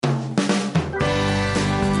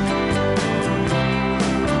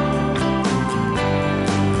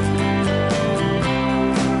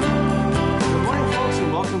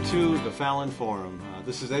Fallon Forum.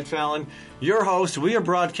 This is Ed Fallon, your host. We are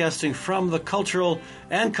broadcasting from the cultural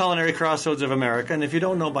and culinary crossroads of America. And if you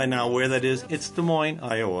don't know by now where that is, it's Des Moines,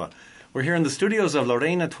 Iowa. We're here in the studios of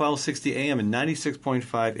Lorena, 1260 AM and 96.5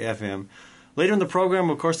 FM. Later in the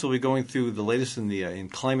program, of course, we'll be going through the latest in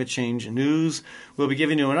climate change news. We'll be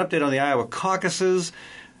giving you an update on the Iowa caucuses.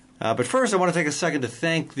 But first, I want to take a second to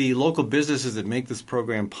thank the local businesses that make this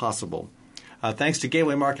program possible. Thanks to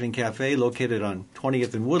Gateway Marketing Cafe, located on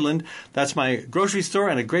 20th and Woodland. That's my grocery store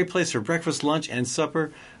and a great place for breakfast, lunch, and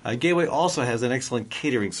supper. Gateway also has an excellent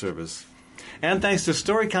catering service. And thanks to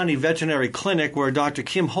Story County Veterinary Clinic, where Dr.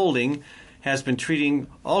 Kim Holding has been treating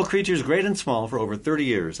all creatures great and small for over 30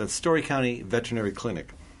 years. That's Story County Veterinary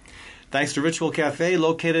Clinic. Thanks to Ritual Cafe,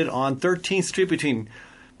 located on 13th Street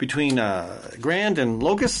between Grand and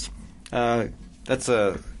Locust. That's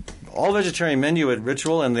a all-vegetarian menu at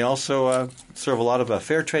Ritual, and they also serve a lot of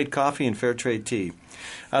fair trade coffee and fair trade tea.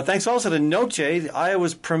 Thanks also to Noche,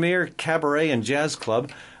 Iowa's premier cabaret and jazz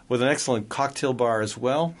club, with an excellent cocktail bar as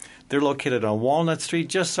well. They're located on Walnut Street,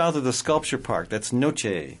 just south of the Sculpture Park. That's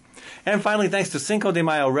Noche. And finally, thanks to Cinco de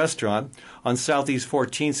Mayo Restaurant on Southeast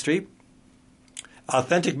 14th Street.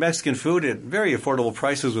 Authentic Mexican food at very affordable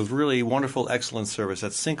prices with really wonderful, excellent service.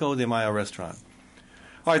 That's Cinco de Mayo Restaurant.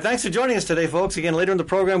 All right, thanks for joining us today, folks. Again, later in the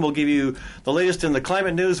program, we'll give you the latest in the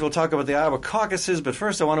climate news. We'll talk about the Iowa caucuses. But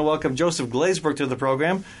first, I want to welcome Joseph Glazebrook to the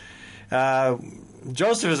program.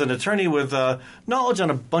 Joseph is an attorney with knowledge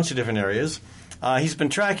on a bunch of different areas. He's been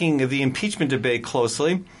tracking the impeachment debate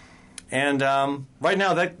closely. And right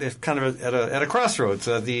now, that is kind of at a crossroads.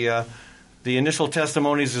 The initial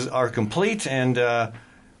testimonies are complete, and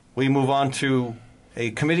we move on to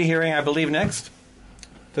a committee hearing, I believe, next.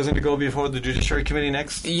 Doesn't it go before the Judiciary Committee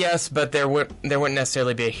next? Yes, but there wouldn't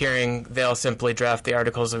necessarily be a hearing. They'll simply draft the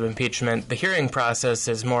articles of impeachment. The hearing process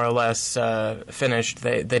is more or less finished.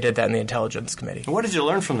 They did that in the Intelligence Committee. What did you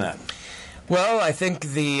learn from that? Well, I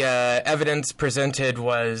think the evidence presented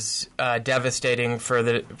was devastating for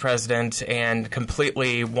the president and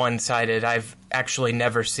completely one-sided. I've actually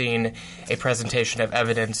never seen a presentation of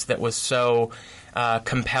evidence that was so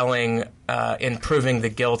compelling in proving the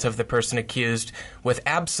guilt of the person accused with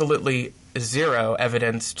absolutely zero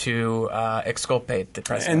evidence to exculpate the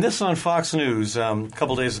president. And this on Fox News a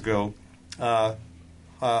couple days ago,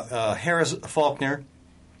 Harris Faulkner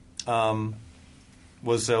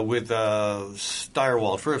was with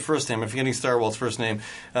Steyerwalt, first name. I'm forgetting Steyerwalt's first name.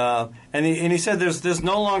 And he said there's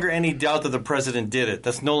no longer any doubt that the president did it.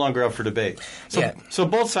 That's no longer up for debate. So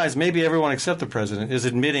both sides, maybe everyone except the president, is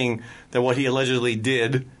admitting that what he allegedly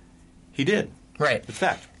did, he did. Right. It's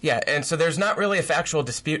fact. Yeah, and so there's not really a factual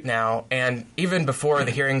dispute now, and even before the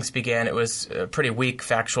hearings began, it was a pretty weak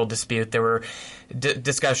factual dispute. There were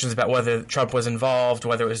discussions about whether Trump was involved,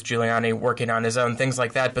 whether it was Giuliani working on his own, things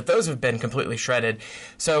like that, but those have been completely shredded.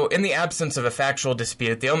 So in the absence of a factual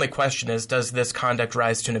dispute, the only question is, does this conduct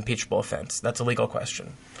rise to an impeachable offense? That's a legal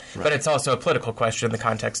question. Right. But it's also a political question in the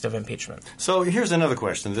context of impeachment. So here's another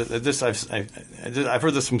question. I've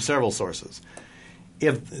heard this from several sources.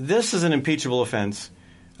 If this is an impeachable offense,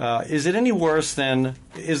 is it any worse than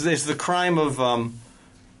is the crime of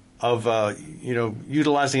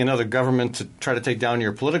utilizing another government to try to take down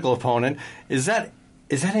your political opponent? Is that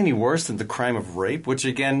any worse than the crime of rape? Which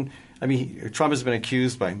again, I mean, Trump has been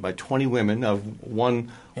accused by 20 women of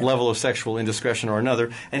one level of sexual indiscretion or another,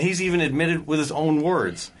 and he's even admitted with his own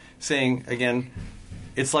words, saying again,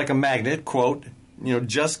 it's like a magnet. Quote,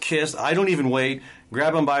 just kiss. I don't even wait.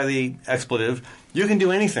 Grab him by the expletive. You can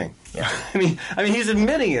do anything. Yeah. I mean, he's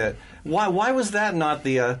admitting it. Why was that not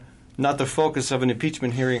the focus of an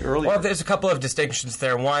impeachment hearing earlier? Well, there's a couple of distinctions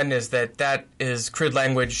there. One is that is crude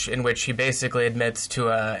language in which he basically admits to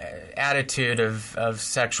a attitude of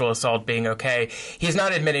sexual assault being okay. He's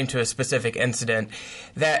not admitting to a specific incident.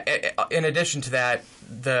 That, in addition to that,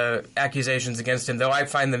 the accusations against him, though I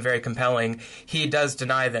find them very compelling, he does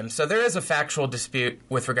deny them. So there is a factual dispute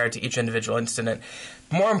with regard to each individual incident.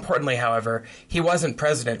 More importantly, however, he wasn't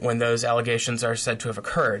president when those allegations are said to have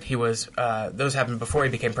occurred. Those happened before he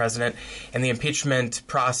became president, and the impeachment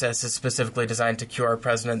process is specifically designed to cure a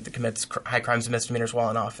president that commits high crimes and misdemeanors while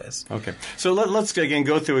in office. Okay. So let's again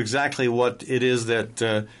go through exactly what it is that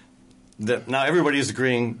now everybody is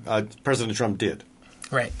agreeing President Trump did.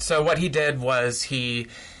 Right. So what he did was he,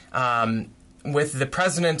 with the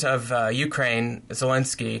president of Ukraine,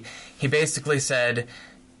 Zelensky, he basically said,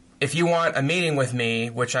 if you want a meeting with me,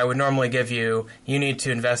 which I would normally give you, you need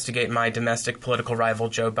to investigate my domestic political rival,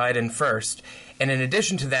 Joe Biden, first. And in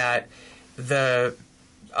addition to that, the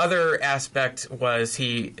other aspect was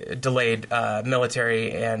he delayed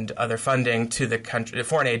military and other funding to the country,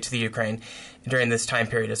 foreign aid to the Ukraine during this time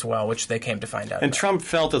period as well, which they came to find out And about. Trump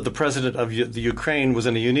felt that the president of the Ukraine was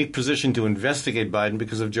in a unique position to investigate Biden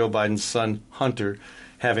because of Joe Biden's son, Hunter,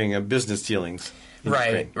 having business dealings.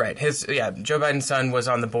 Right. Joe Biden's son was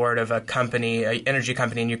on the board of a company, an energy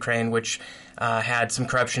company in Ukraine, which had some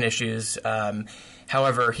corruption issues.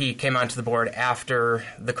 However, he came onto the board after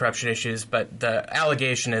the corruption issues, but the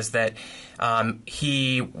allegation is that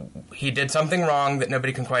he did something wrong that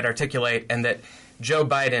nobody can quite articulate, and that Joe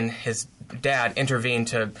Biden, his dad, intervened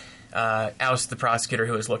to oust the prosecutor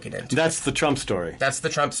who was looking into it. That's the Trump story. That's the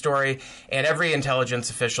Trump story, and every intelligence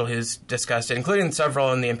official who's discussed it, including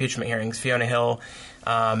several in the impeachment hearings, Fiona Hill,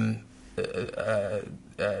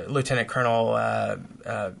 Lieutenant Colonel,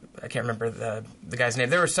 I can't remember the guy's name.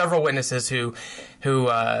 There were several witnesses who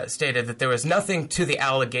stated that there was nothing to the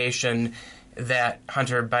allegation that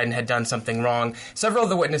Hunter Biden had done something wrong. Several of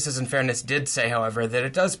the witnesses, in fairness, did say, however, that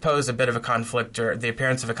it does pose a bit of a conflict, or the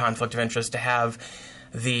appearance of a conflict of interest, to have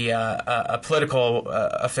a political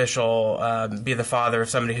official be the father of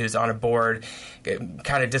somebody who's on a board. It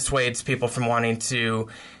kind of dissuades people from wanting to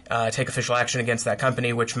take official action against that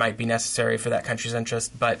company, which might be necessary for that country's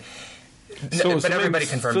interest. But everybody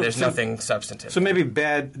confirmed there's nothing substantive. So maybe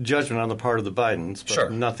bad judgment on the part of the Bidens, but Sure.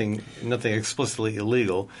 nothing explicitly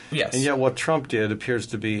illegal. Yes. And yet what Trump did appears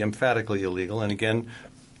to be emphatically illegal. And again,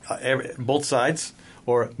 both sides,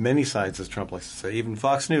 or many sides, as Trump likes to say, even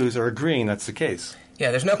Fox News, are agreeing that's the case. Yeah,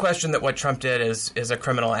 there's no question that what Trump did is a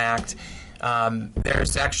criminal act.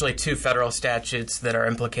 There's actually two federal statutes that are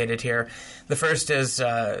implicated here. The first is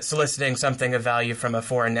soliciting something of value from a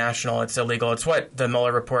foreign national. It's illegal. It's what the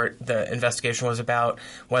Mueller report, the investigation, was about,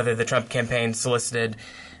 whether the Trump campaign solicited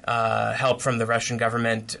help from the Russian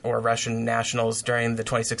government or Russian nationals during the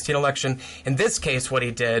 2016 election. In this case, what he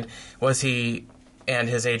did was he and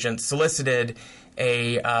his agents solicited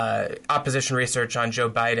opposition research on Joe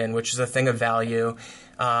Biden, which is a thing of value,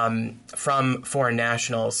 from foreign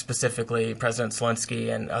nationals, specifically President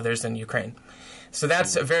Zelensky and others in Ukraine. So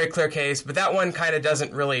that's a very clear case, but that one kind of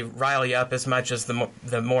doesn't really rile you up as much as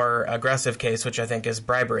the more aggressive case, which I think is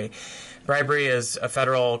bribery. Bribery is a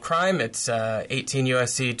federal crime. It's 18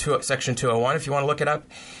 U.S.C. Section 201, if you want to look it up.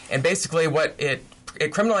 And basically what it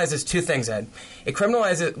criminalizes two things, Ed. It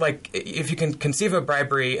criminalizes, like, if you can conceive of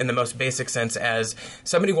bribery in the most basic sense as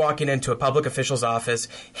somebody walking into a public official's office,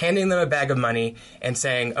 handing them a bag of money and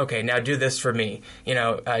saying, okay, now do this for me.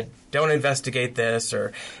 Don't investigate this,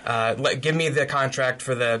 or give me the contract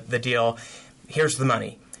for the deal. Here's the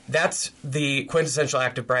money. That's the quintessential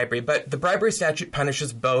act of bribery. But the bribery statute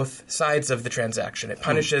punishes both sides of the transaction. It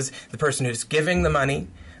punishes the person who's giving the money,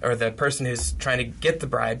 or the person who's trying to get the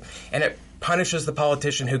bribe, and it punishes the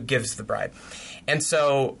politician who gives the bribe. And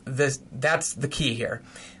so that's the key here.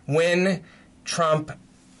 When Trump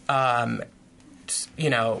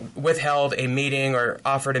withheld a meeting or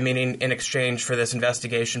offered a meeting in exchange for this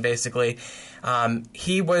investigation, basically,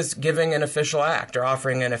 he was giving an official act or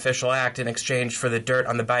offering an official act in exchange for the dirt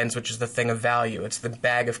on the Bidens, which is the thing of value. It's the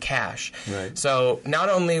bag of cash. Right. So not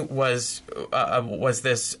only was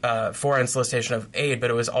this foreign solicitation of aid, but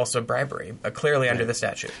it was also bribery, clearly under the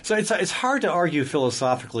statute. So it's hard to argue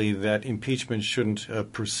philosophically that impeachment shouldn't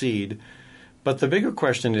proceed, but the bigger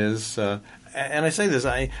question is, and I say this,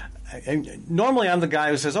 normally I'm the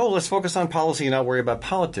guy who says, let's focus on policy and not worry about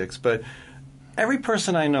politics. But every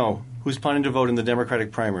person I know who's planning to vote in the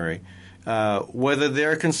Democratic primary, whether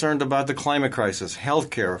they're concerned about the climate crisis,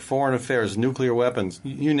 healthcare, foreign affairs, nuclear weapons,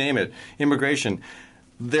 you name it, immigration,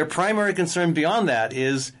 their primary concern beyond that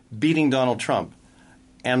is beating Donald Trump.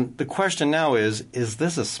 And the question now is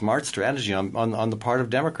this a smart strategy on the part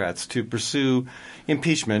of Democrats to pursue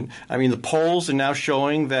impeachment? I mean, the polls are now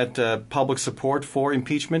showing that public support for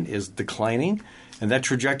impeachment is declining, and that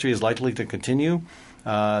trajectory is likely to continue.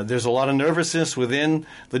 There's a lot of nervousness within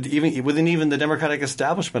even the Democratic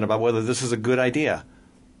establishment about whether this is a good idea.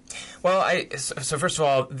 Well, so first of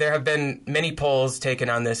all, there have been many polls taken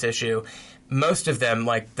on this issue. Most of them,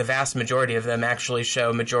 like the vast majority of them, actually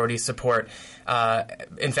show majority support.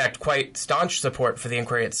 In fact, quite staunch support for the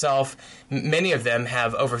inquiry itself. Many of them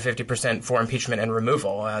have over 50% for impeachment and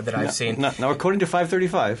removal that I've seen. Now, according to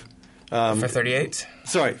 535... 538?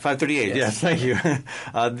 Sorry, 538, yes thank you.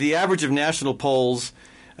 The average of national polls,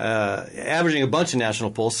 averaging a bunch of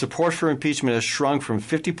national polls, support for impeachment has shrunk from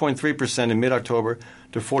 50.3% in mid-October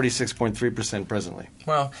to 46.3% presently.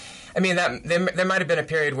 Well, I mean, there might have been a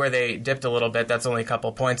period where they dipped a little bit. That's only a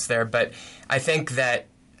couple points there. But I think that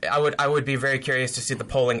I would be very curious to see the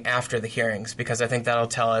polling after the hearings, because I think that'll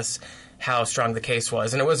tell us how strong the case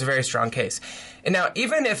was, and it was a very strong case. And now,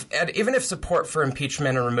 even if support for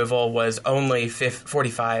impeachment and removal was only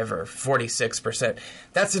 45 or 46%,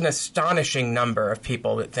 that's an astonishing number of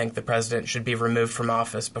people that think the president should be removed from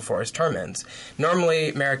office before his term ends. Normally,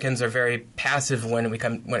 Americans are very passive when it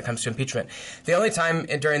comes to impeachment. The only time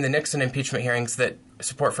during the Nixon impeachment hearings that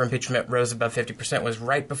support for impeachment rose above 50% was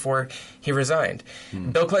right before he resigned.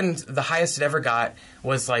 Bill Clinton, the highest it ever got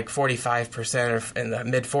was like 45% or in the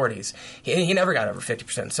mid-40s. He never got over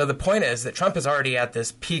 50%. So the point is that Trump is already at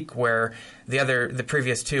this peak where the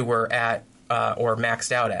previous two were at or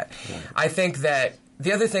maxed out at. Yeah. I think that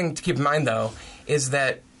the other thing to keep in mind, though, is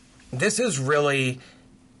that this has really,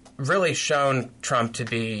 really shown Trump to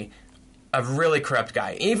be a really corrupt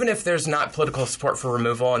guy. Even if there's not political support for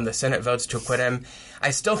removal and the Senate votes to acquit him,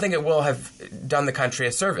 I still think it will have done the country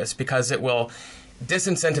a service, because it will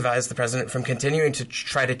disincentivize the president from continuing to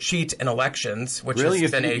try to cheat in elections, which really?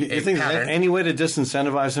 has been a you think pattern. Any way to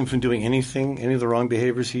disincentivize him from doing anything, any of the wrong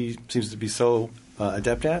behaviors he seems to be so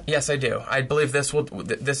adept at? Yes, I do. I believe this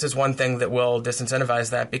is one thing that will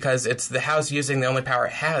disincentivize that, because it's the House using the only power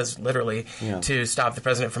it has, literally, to stop the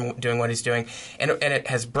president from doing what he's doing. And it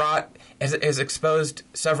has exposed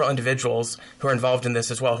several individuals who are involved in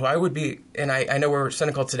this as well, who I would be, and I know we're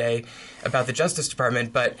cynical today about the Justice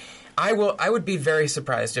Department, but I would be very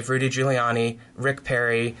surprised if Rudy Giuliani, Rick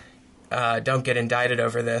Perry, don't get indicted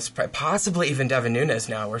over this. Possibly even Devin Nunes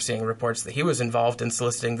now. We're seeing reports that he was involved in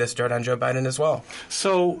soliciting this dirt on Joe Biden as well.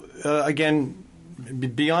 So, again,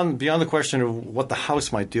 beyond the question of what the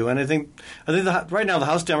House might do, and I think right now the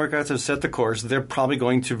House Democrats have set the course. They're probably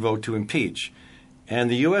going to vote to impeach. And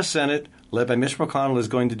the U.S. Senate, led by Mitch McConnell, is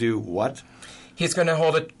going to do what? He's going to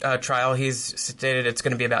hold a trial. He's stated it's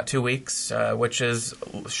going to be about 2 weeks, which is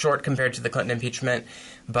short compared to the Clinton impeachment,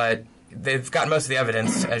 but they've got most of the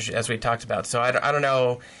evidence, as we talked about. So I don't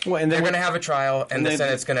know. Well, and they're going to have a trial, and the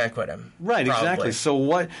Senate's going to acquit him. Right, probably. Exactly. So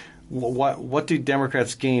what do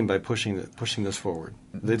Democrats gain by pushing this forward?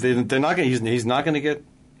 They're not going. He's not going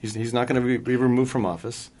to be removed from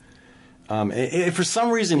office. If for some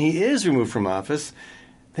reason he is removed from office,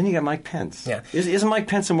 then you got Mike Pence. Yeah. Isn't Mike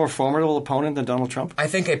Pence a more formidable opponent than Donald Trump? I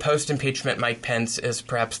think a post-impeachment Mike Pence is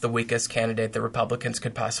perhaps the weakest candidate the Republicans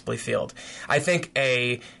could possibly field. I think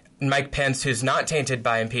a Mike Pence, who's not tainted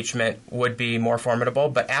by impeachment, would be more formidable.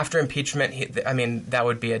 But after impeachment, that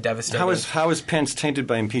would be a devastating... How is Pence tainted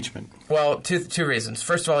by impeachment? Well, two reasons.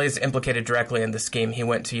 First of all, he's implicated directly in the scheme. He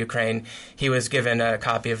went to Ukraine. He was given a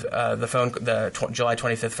copy of the July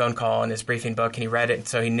 25th phone call in his briefing book, and he read it.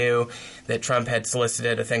 So he knew that Trump had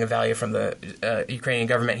solicited a thing of value from the Ukrainian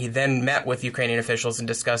government. He then met with Ukrainian officials and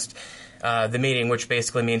discussed the meeting, which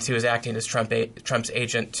basically means he was acting as Trump's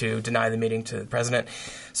agent to deny the meeting to the president.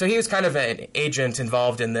 So he was kind of an agent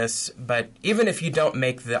involved in this, but even if you don't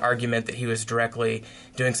make the argument that he was directly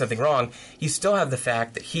doing something wrong, you still have the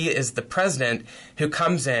fact that he is the president who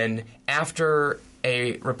comes in after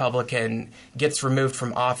a Republican gets removed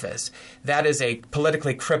from office. That is a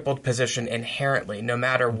politically crippled position inherently, no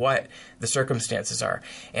matter what the circumstances are.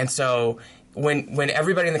 And so when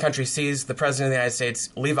everybody in the country sees the president of the United States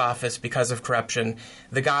leave office because of corruption,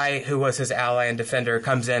 the guy who was his ally and defender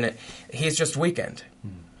comes in, he's just weakened.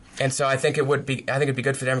 And so I think it'd be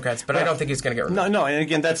good for Democrats, but I don't think he's going to get removed. No, and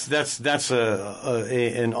again, that's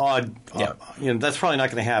an odd. That's probably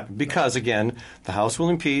not going to happen because again, the House will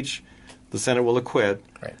impeach, the Senate will acquit,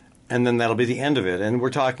 right, and then that'll be the end of it. And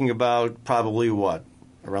we're talking about probably what,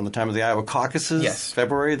 around the time of the Iowa caucuses, yes,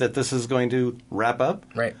 February, that this is going to wrap up.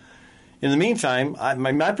 Right. In the meantime,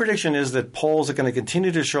 my prediction is that polls are going to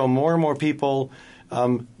continue to show more and more people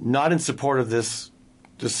not in support of this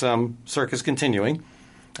circus continuing.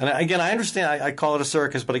 And again, I understand. I call it a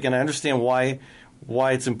circus, but again, I understand why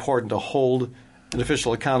it's important to hold an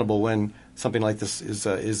official accountable when something like this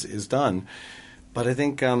is done. But I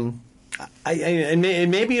think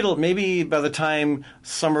maybe by the time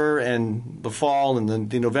summer and the fall and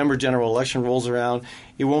the November general election rolls around,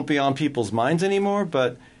 it won't be on people's minds anymore.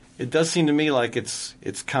 But it does seem to me like it's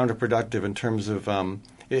counterproductive in terms of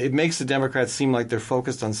it makes the Democrats seem like they're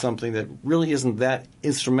focused on something that really isn't that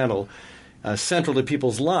instrumental. Central to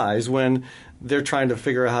people's lives when they're trying to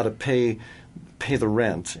figure out how to pay the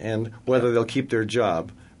rent and whether they'll keep their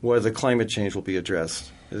job, whether climate change will be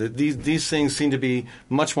addressed. These things seem to be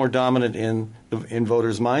much more dominant in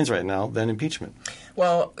voters' minds right now than impeachment.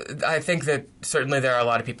 Well, I think that certainly there are a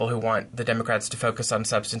lot of people who want the Democrats to focus on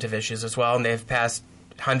substantive issues as well, and they've passed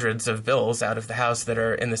hundreds of bills out of the House that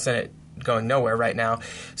are in the Senate going nowhere right now.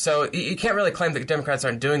 So you can't really claim that Democrats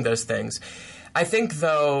aren't doing those things. I think,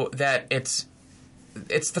 though, that it's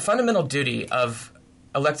it's the fundamental duty of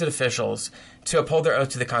elected officials to uphold their oath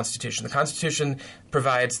to the Constitution. The Constitution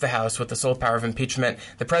provides the House with the sole power of impeachment.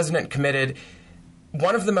 The president committed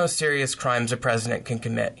one of the most serious crimes a president can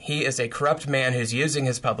commit. He is a corrupt man who's using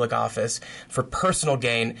his public office for personal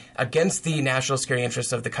gain against the national security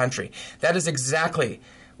interests of the country. That is exactly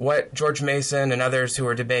what George Mason and others who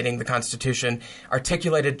were debating the Constitution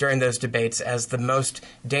articulated during those debates as the most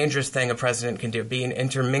dangerous thing a president can do, being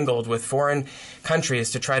intermingled with foreign countries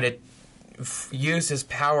to try to use his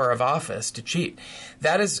power of office to cheat.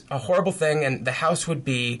 That is a horrible thing, and the House would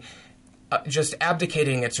be just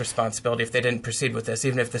abdicating its responsibility if they didn't proceed with this,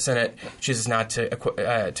 even if the Senate chooses not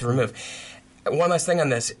to remove. One last thing on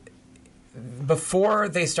this. Before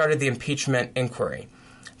they started the impeachment inquiry,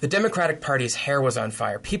 the Democratic Party's hair was on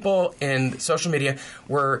fire. People in social media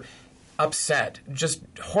were upset, just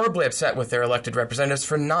horribly upset with their elected representatives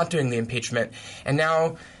for not doing the impeachment. And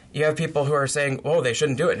now you have people who are saying, "Oh, they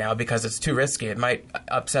shouldn't do it now because it's too risky. It might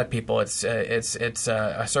upset people. It's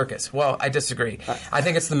a circus." Well, I disagree. I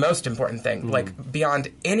think it's the most important thing. Like beyond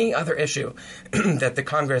any other issue that the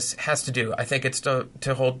Congress has to do, I think it's to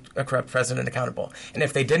hold a corrupt president accountable. And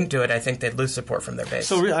if they didn't do it, I think they'd lose support from their base.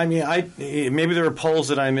 So, I mean, maybe there are polls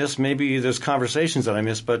that I missed. Maybe there's conversations that I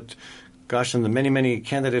missed. But, gosh, in the many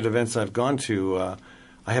candidate events I've gone to,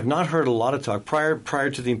 I have not heard a lot of talk prior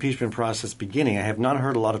to the impeachment process beginning. I have not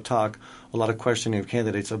heard a lot of talk, a lot of questioning of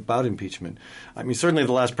candidates about impeachment. I mean, certainly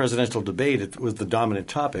the last presidential debate it was the dominant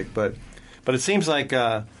topic, but it seems like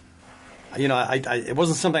it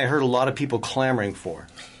wasn't something I heard a lot of people clamoring for.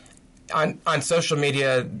 On social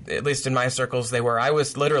media, at least in my circles, I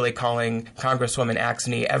was literally calling Congresswoman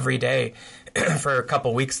Axne every day for a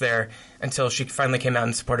couple weeks there until she finally came out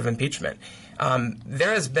in support of impeachment.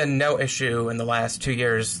 There has been no issue in the last 2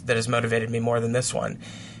 years that has motivated me more than this one.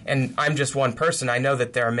 And I'm just one person. I know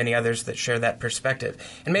that there are many others that share that perspective.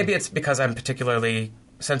 And maybe it's because I'm particularly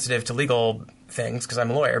sensitive to legal things because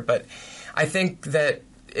I'm a lawyer. But I think that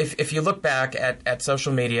if you look back at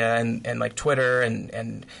social media and like Twitter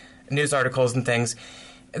and news articles and things,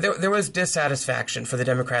 there was dissatisfaction for the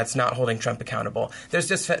Democrats not holding Trump accountable. There's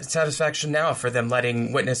dissatisfaction now for them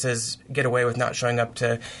letting witnesses get away with not showing up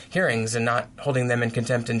to hearings and not holding them in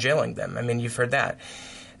contempt and jailing them. I mean, you've heard that.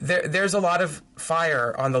 There's a lot of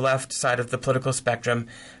fire on the left side of the political spectrum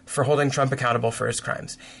for holding Trump accountable for his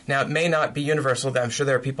crimes. Now, it may not be universal. I'm sure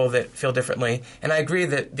there are people that feel differently. And I agree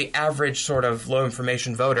that the average sort of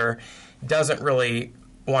low-information voter doesn't really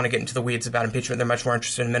want to get into the weeds about impeachment. They're much more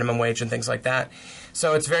interested in minimum wage and things like that.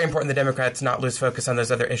 So it's very important the Democrats not lose focus on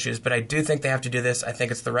those other issues. But I do think they have to do this. I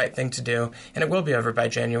think it's the right thing to do. And it will be over by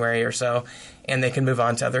January or so. And they can move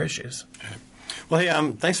on to other issues. Well, hey,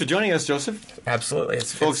 thanks for joining us, Joseph. Absolutely.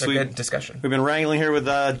 It's a good discussion. We've been wrangling here with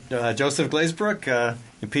Joseph Glazebrook.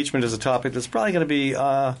 Impeachment is a topic that's probably going to be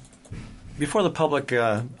before the public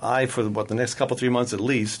eye for the next couple, 3 months at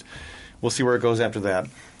least. We'll see where it goes after that.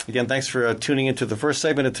 Again, thanks for tuning into the first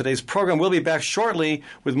segment of today's program. We'll be back shortly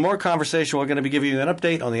with more conversation. We're going to be giving you an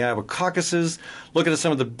update on the Iowa caucuses, looking at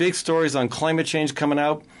some of the big stories on climate change coming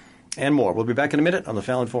out, and more. We'll be back in a minute on the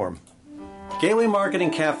Fallon Forum. Gateway Market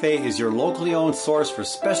and Cafe is your locally owned source for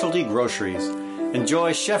specialty groceries.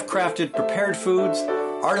 Enjoy chef-crafted prepared foods,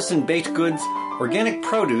 artisan baked goods, organic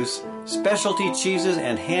produce, specialty cheeses,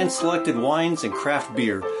 and hand-selected wines and craft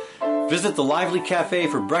beer. Visit the lively cafe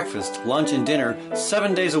for breakfast, lunch, and dinner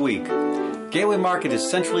 7 days a week. Gateway Market is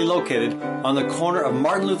centrally located on the corner of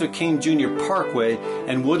Martin Luther King Jr. Parkway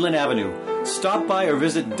and Woodland Avenue. Stop by or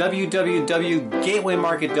visit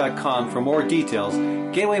www.gatewaymarket.com for more details.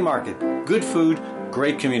 Gateway Market. Good food,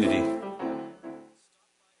 great community.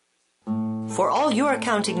 For all your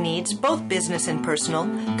accounting needs, both business and personal,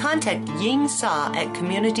 contact Ying Sa at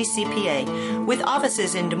Community CPA with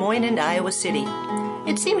offices in Des Moines and Iowa City.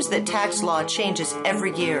 It seems that tax law changes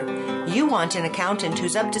every year. You want an accountant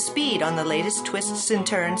who's up to speed on the latest twists and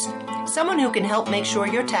turns, someone who can help make sure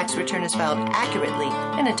your tax return is filed accurately,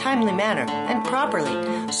 in a timely manner, and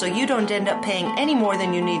properly, so you don't end up paying any more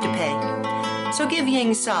than you need to pay. So give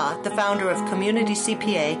Ying Sa, the founder of Community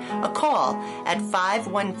CPA, a call at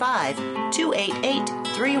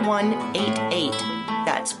 515-288-3188.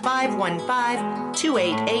 That's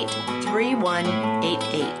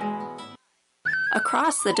 515-288-3188.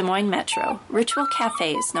 Across the Des Moines Metro, Ritual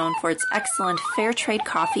Cafe is known for its excellent fair trade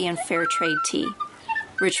coffee and fair trade tea.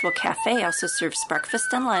 Ritual Cafe also serves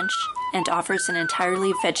breakfast and lunch and offers an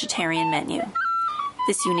entirely vegetarian menu.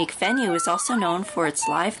 This unique venue is also known for its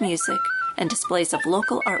live music and displays of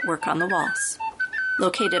local artwork on the walls.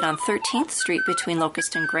 Located on 13th Street between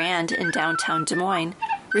Locust and Grand in downtown Des Moines,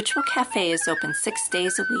 Ritual Cafe is open 6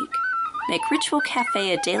 days a week. Make Ritual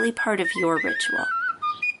Cafe a daily part of your ritual.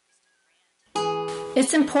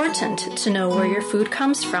 It's important to know where your food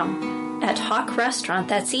comes from. At Hawk Restaurant,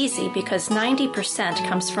 that's easy because 90%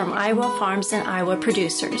 comes from Iowa farms and Iowa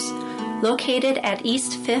producers. Located at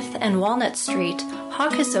East 5th and Walnut Street,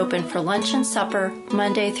 Hawk is open for lunch and supper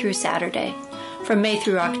Monday through Saturday. From May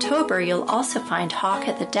through October, you'll also find Hawk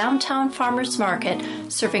at the Downtown Farmers Market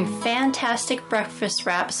serving fantastic breakfast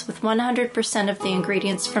wraps with 100% of the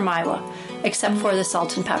ingredients from Iowa, except for the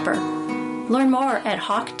salt and pepper. Learn more at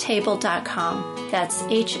hawktable.com. That's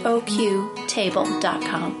HOQ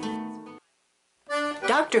table.com.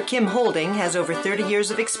 Dr. Kim Holding has over 30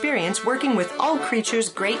 years of experience working with all creatures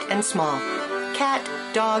great and small. Cat,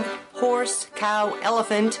 dog, horse, cow,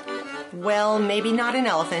 elephant. Well, maybe not an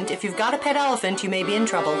elephant. If you've got a pet elephant, you may be in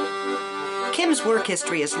trouble. Kim's work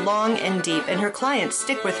history is long and deep, and her clients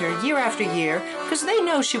stick with her year after year because they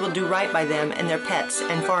know she will do right by them and their pets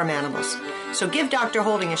and farm animals. So give Dr.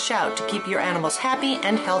 Holding a shout to keep your animals happy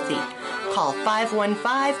and healthy. Call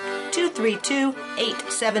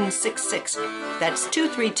 515-232-8766. That's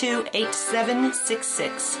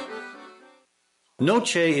 232-8766.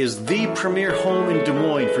 Noche is the premier home in Des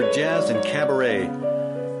Moines for jazz and cabaret.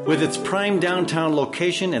 With its prime downtown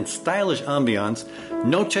location and stylish ambiance,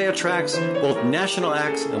 Noche attracts both national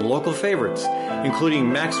acts and local favorites,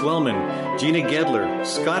 including Max Wellman, Gina Gedler,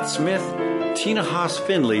 Scott Smith, Tina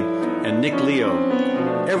Haas-Findlay, and Nick Leo.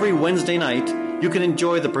 Every Wednesday night, you can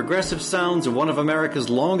enjoy the progressive sounds of one of America's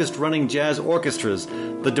longest-running jazz orchestras,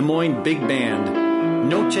 the Des Moines Big Band.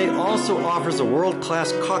 Noche also offers a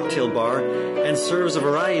world-class cocktail bar and serves a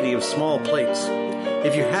variety of small plates.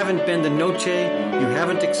 If you haven't been to Noche, you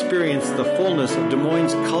haven't experienced the fullness of Des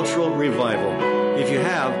Moines' cultural revival. If you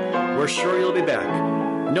have, we're sure you'll be back.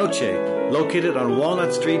 Noche, located on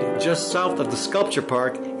Walnut Street just south of the Sculpture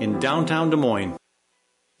Park in downtown Des Moines.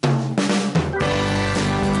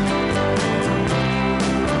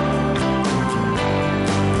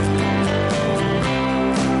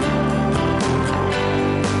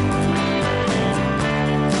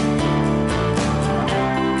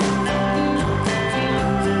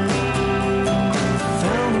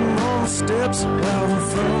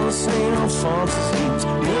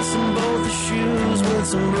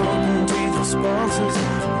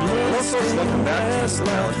 Welcome back to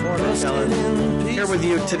Fallon Forum. Here with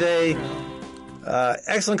you today.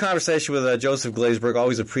 Excellent conversation with Joseph Glazebrook.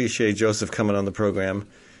 Always appreciate Joseph coming on the program.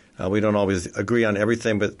 We don't always agree on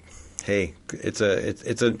everything, but hey,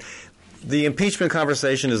 the impeachment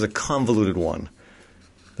conversation is a convoluted one.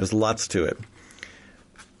 There's lots to it.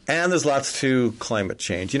 And there's lots to climate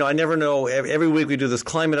change. You know, I never know. Every week we do this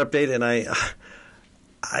climate update, and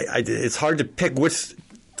it's hard to pick which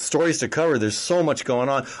stories to cover. There's so much going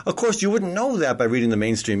on. Of course, you wouldn't know that by reading the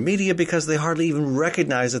mainstream media because they hardly even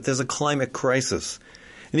recognize that there's a climate crisis.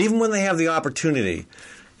 And even when they have the opportunity,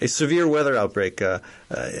 a severe weather outbreak, a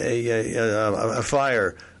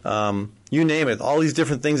fire, you name it, all these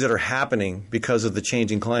different things that are happening because of the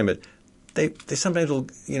changing climate, they sometimes will,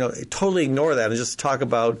 totally ignore that and just talk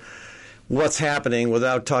about what's happening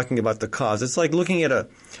without talking about the cause. It's like looking at a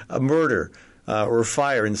murder or a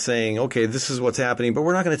fire and saying, okay, this is what's happening, but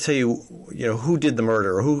we're not going to tell you, who did the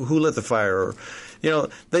murder or who lit the fire. Or,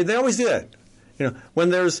 they always do that.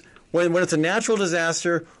 When it's a natural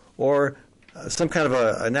disaster or some kind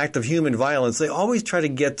of an act of human violence, they always try to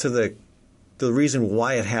get to the reason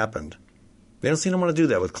why it happened. They don't seem to want to do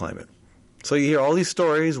that with climate. So you hear all these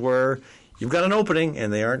stories where you've got an opening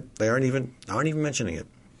and they aren't even mentioning it.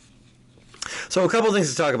 So a couple of things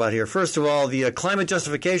to talk about here. First of all, the climate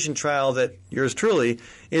justification trial that yours truly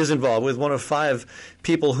is involved with, one of 5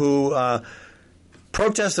 people who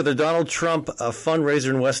protested a Donald Trump fundraiser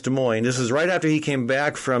in West Des Moines. This is right after he came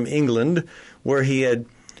back from England, where he had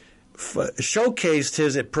showcased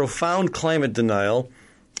his profound climate denial.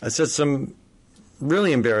 I said some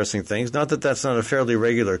really embarrassing things. Not that that's not a fairly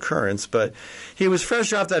regular occurrence, but he was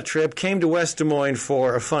fresh off that trip, came to West Des Moines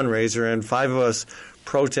for a fundraiser, and 5 of us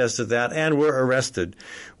protested that and were arrested.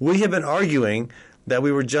 We have been arguing that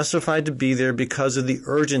we were justified to be there because of the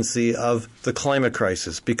urgency of the climate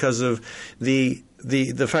crisis, because of the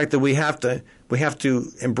fact that we have to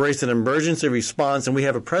embrace an emergency response, and we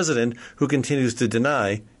have a president who continues to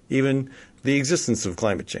deny even the existence of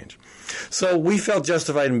climate change. So we felt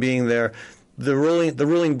justified in being there. The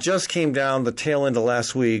ruling just came down the tail end of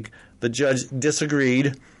last week. The judge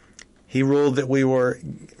disagreed. He ruled that we were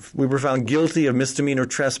found guilty of misdemeanor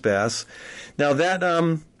trespass. Now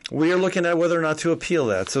that we are looking at whether or not to appeal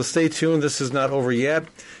that. So stay tuned. This is not over yet.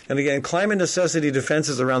 And again, climate necessity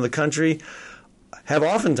defenses around the country have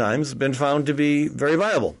oftentimes been found to be very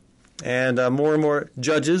viable. And more and more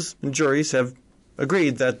judges and juries have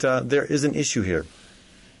agreed that there is an issue here.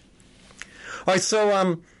 All right, so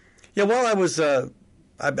while I was,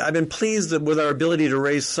 I've been pleased with our ability to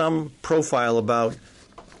raise some profile about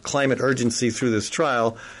climate urgency through this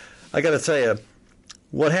trial. I got to tell you,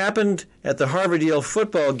 what happened at the Harvard-Yale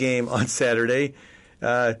football game on Saturday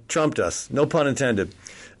trumped us. No pun intended.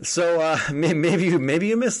 So maybe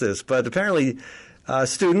you missed this, but apparently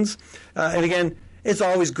students, and again, it's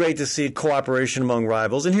always great to see cooperation among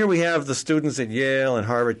rivals. And here we have the students at Yale and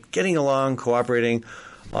Harvard getting along, cooperating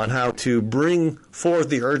on how to bring forth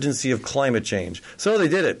the urgency of climate change. So they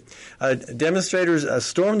did it. Demonstrators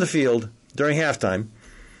stormed the field during halftime,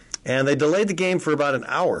 and they delayed the game for about an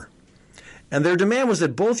hour. And their demand was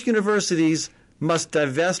that both universities must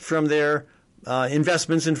divest from their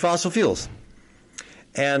investments in fossil fuels.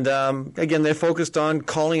 And again, they focused on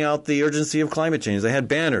calling out the urgency of climate change. They had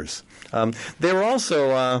banners. They were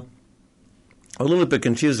also a little bit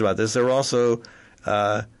confused about this. They were also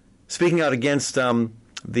speaking out against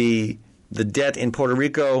the debt in Puerto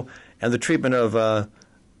Rico and the treatment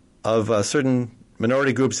of certain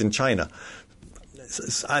minority groups in China.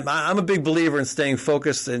 I'm a big believer in staying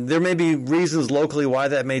focused, and there may be reasons locally why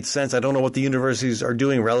that made sense. I don't know what the universities are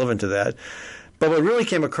doing relevant to that. But what really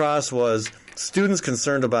came across was students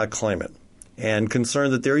concerned about climate and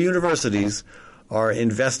concerned that their universities are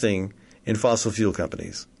investing in fossil fuel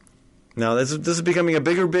companies. Now, this is becoming a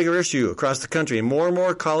bigger issue across the country, and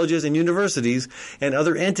more colleges and universities and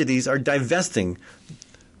other entities are divesting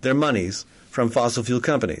their monies from fossil fuel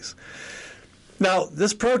companies. Now,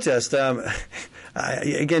 this protest,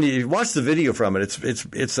 again, you watch the video from it.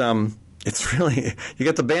 It's really, you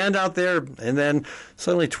get the band out there, and then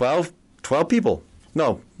suddenly 12 people.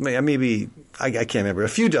 No, maybe I can't remember. A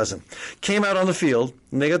few dozen came out on the field,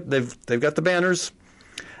 and they've got the banners,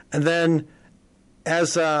 and then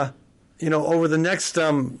as over the next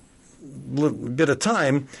bit of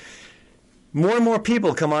time, more and more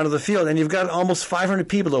people come onto the field, and you've got almost 500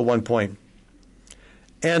 people at one point.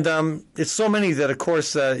 And it's so many that, of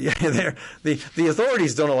course, the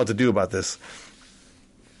authorities don't know what to do about this.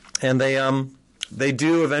 And they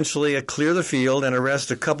do eventually clear the field and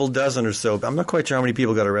arrest a couple dozen or so. I'm not quite sure how many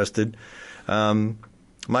people got arrested. The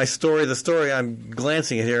story I'm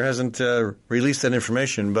glancing at here hasn't released that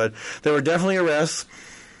information, but there were definitely arrests.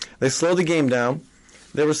 They slowed the game down.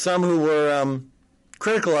 There were some who were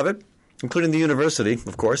critical of it, including the university,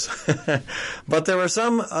 of course. But there were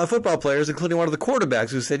some football players, including one of the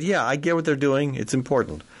quarterbacks, who said, yeah, I get what they're doing. It's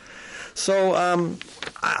important. So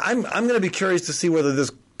I'm going to be curious to see whether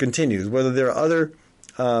this continues, whether there are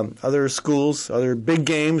other schools, other big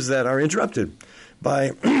games that are interrupted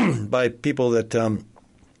by by people that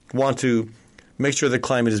want to make sure the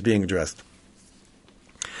climate is being addressed.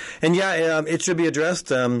 And it should be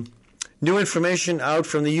addressed. New information out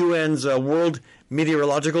from the UN's World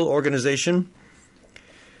Meteorological Organization.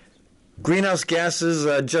 Greenhouse gases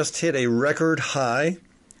just hit a record high.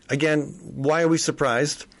 Again, why are we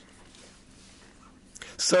surprised?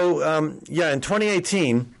 So, in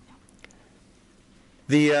 2018,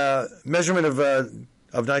 the measurement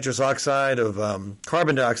of nitrous oxide, of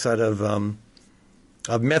carbon dioxide,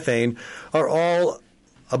 of methane are all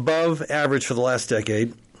above average for the last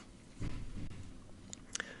decade.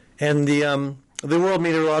 And the World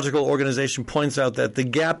Meteorological Organization points out that the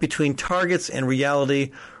gap between targets and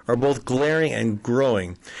reality are both glaring and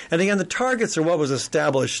growing. And again, the targets are what was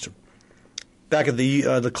established back at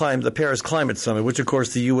the Paris Climate Summit, which, of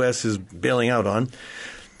course, the U.S. is bailing out on.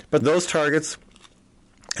 But those targets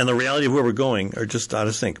and the reality of where we're going are just out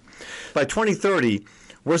of sync. By 2030,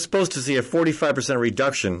 we're supposed to see a 45%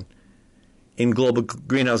 reduction in global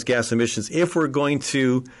greenhouse gas emissions if we're going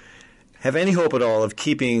to have any hope at all of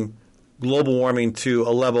keeping global warming to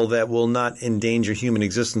a level that will not endanger human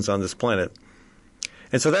existence on this planet.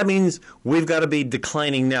 And so that means we've got to be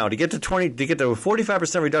declining now. To get to a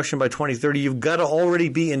 45% reduction by 2030, you've got to already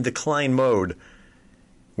be in decline mode.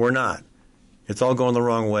 We're not. It's all going the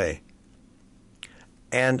wrong way.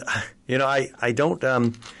 And I don't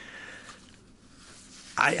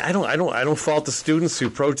fault the students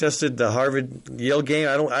who protested the Harvard-Yale game.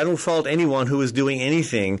 I don't fault anyone who is doing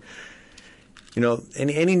anything.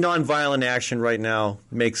 Any nonviolent action right now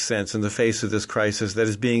makes sense in the face of this crisis that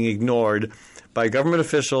is being ignored by government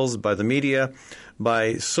officials, by the media,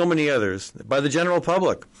 by so many others, by the general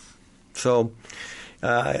public. So,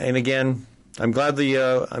 and again, I'm glad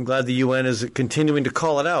the UN is continuing to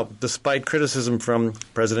call it out, despite criticism from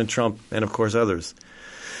President Trump and, of course, others.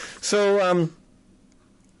 So,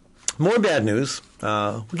 more bad news.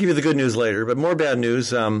 We'll give you the good news later, but more bad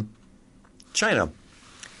news. China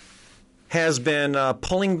has been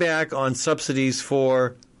pulling back on subsidies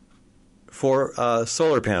for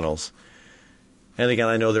solar panels. And again,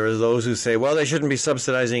 I know there are those who say, well, they shouldn't be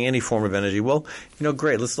subsidizing any form of energy. Well,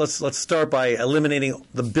 great. Let's start by eliminating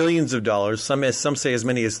the billions of dollars. Some say as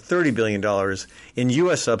many as $30 billion in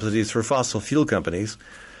U.S. subsidies for fossil fuel companies.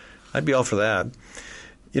 I'd be all for that.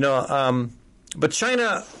 But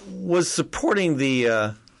China was supporting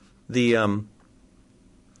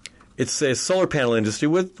it's a solar panel industry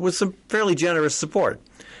with some fairly generous support.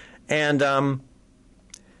 And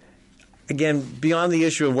again, beyond the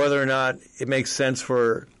issue of whether or not it makes sense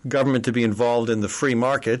for government to be involved in the free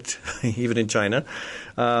market, even in China,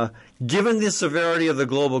 given the severity of the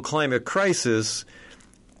global climate crisis,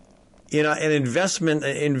 an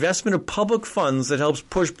investment of public funds that helps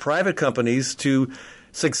push private companies to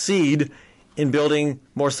succeed in building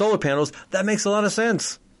more solar panels, that makes a lot of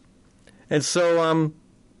sense. And so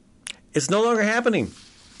it's no longer happening.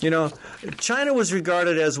 China was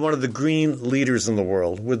regarded as one of the green leaders in the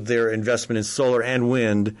world with their investment in solar and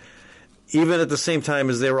wind, even at the same time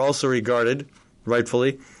as they were also regarded,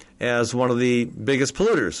 rightfully, as one of the biggest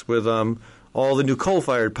polluters with all the new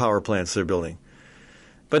coal-fired power plants they're building.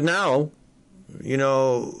 But now,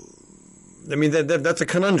 that's a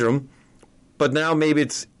conundrum, but now maybe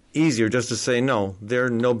it's easier just to say, no, they're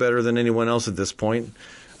no better than anyone else at this point,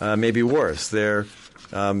 maybe worse. They're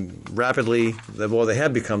rapidly, they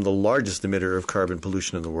have become the largest emitter of carbon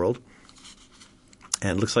pollution in the world,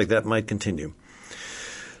 and it looks like that might continue.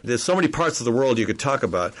 There's so many parts of the world you could talk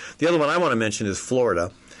about. The other one I want to mention is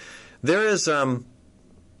Florida. There is one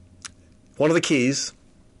of the keys,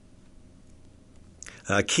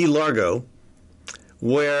 Key Largo,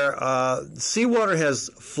 where seawater has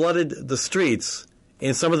flooded the streets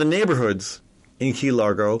in some of the neighborhoods in Key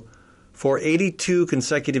Largo for 82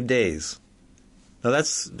 consecutive days. Now,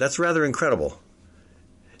 that's rather incredible.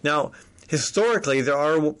 Now, historically, there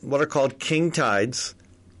are what are called king tides,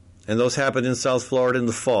 and those happen in South Florida in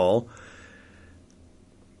the fall.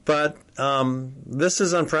 But this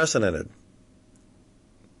is unprecedented.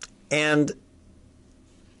 And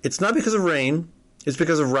it's not because of rain. It's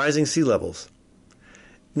because of rising sea levels.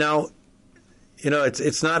 Now,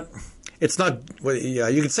 it's not. Well, yeah,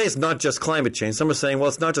 you could say it's not just climate change. Some are saying, well,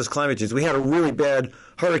 it's not just climate change. We had a really bad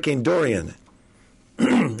Hurricane Dorian,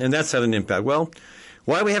 and that's had an impact. Well,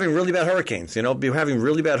 why are we having really bad hurricanes? We're having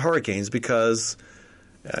really bad hurricanes because,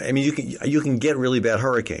 you can get really bad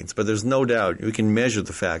hurricanes, but there's no doubt we can measure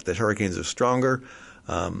the fact that hurricanes are stronger,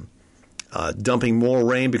 dumping more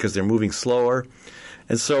rain because they're moving slower.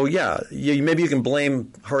 And so, maybe you can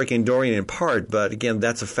blame Hurricane Dorian in part, but again,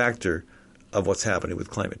 that's a factor of what's happening with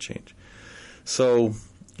climate change. So,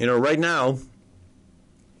 right now,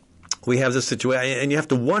 we have this situation, and you have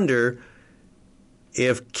to wonder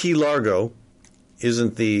if Key Largo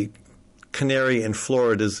isn't the canary in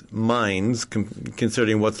Florida's mines,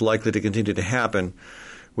 considering what's likely to continue to happen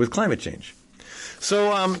with climate change.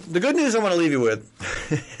 So the good news I want to leave you with,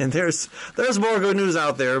 and there's more good news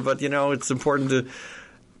out there, but it's important to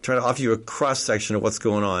try to offer you a cross-section of what's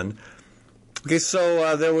going on. Okay,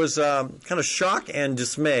 so there was kind of shock and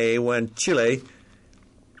dismay when Chile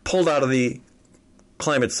pulled out of the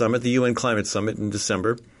climate summit, the UN climate summit in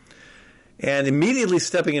December. And immediately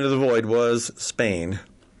stepping into the void was Spain,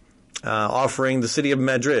 offering the city of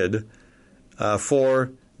Madrid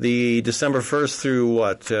for the December 1st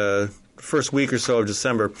through first week or so of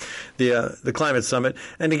December, the climate summit.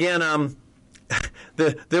 And again,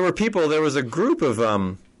 there was a group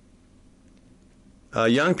of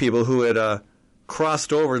young people who had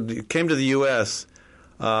crossed over, came to the U.S.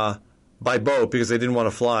 By boat because they didn't want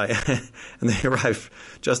to fly, and they arrived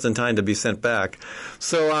just in time to be sent back.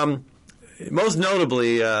 So most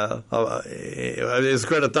notably is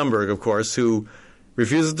Greta Thunberg, of course, who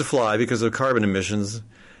refuses to fly because of carbon emissions,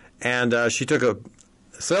 and she took a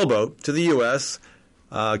sailboat to the U.S.,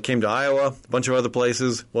 came to Iowa, a bunch of other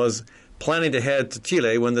places, was planning to head to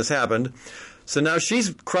Chile when this happened. So now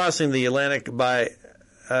she's crossing the Atlantic by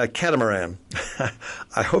catamaran.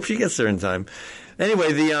 I hope she gets there in time.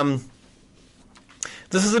 Anyway,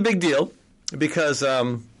 this is a big deal because,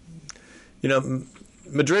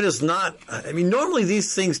 Madrid is not – normally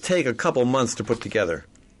these things take a couple months to put together.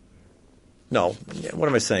 No, what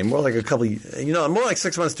am I saying? More like more like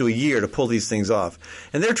 6 months to a year to pull these things off.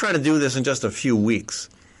 And they're trying to do this in just a few weeks.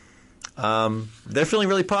 They're feeling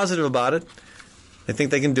really positive about it. They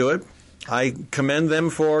think they can do it. I commend them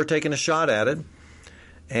for taking a shot at it.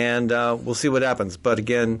 And we'll see what happens. But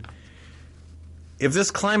again, if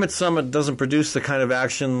this climate summit doesn't produce the kind of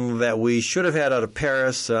action that we should have had out of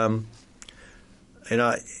Paris,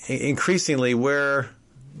 increasingly we're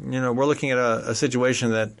looking at a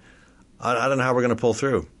situation that I don't know how we're going to pull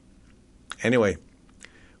through. Anyway,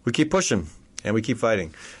 we keep pushing. and we keep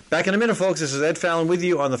fighting. Back in a minute, folks. This is Ed Fallon with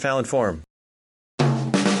you on the Fallon Forum.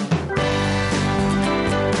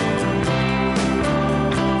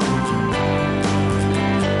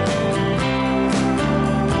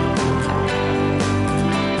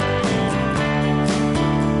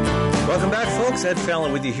 Welcome back, folks. Ed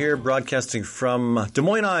Fallon with you here, broadcasting from Des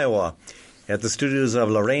Moines, Iowa, at the studios of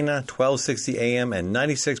Lorena, 1260 AM and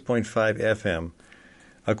 96.5 FM.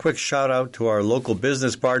 A quick shout-out to our local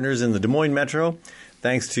business partners in the Des Moines Metro.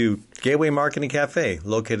 Thanks to Gateway Market and Cafe,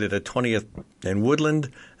 located at 20th and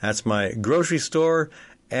Woodland. That's my grocery store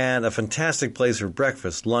and a fantastic place for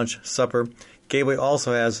breakfast, lunch, supper. Gateway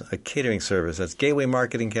also has a catering service. That's Gateway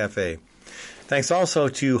Market and Cafe. Thanks also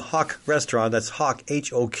to Hawk Restaurant. That's Hawk,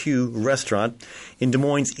 H-O-Q Restaurant in Des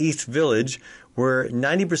Moines East Village, where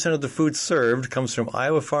 90% of the food served comes from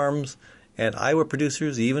Iowa farms and Iowa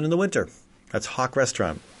producers, even in the winter. That's Hawk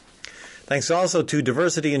Restaurant. Thanks also to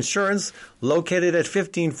Diversity Insurance, located at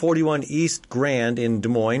 1541 East Grand in Des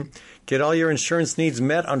Moines. Get all your insurance needs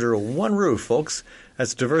met under one roof, folks.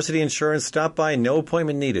 That's Diversity Insurance. Stop by, no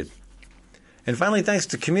appointment needed. And finally, thanks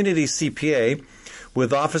to Community CPA,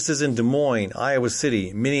 with offices in Des Moines, Iowa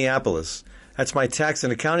City, Minneapolis. That's my tax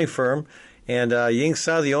and accounting firm. And Ying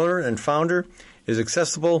Sa, the owner and founder, is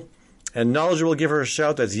accessible and knowledgeable. Give her a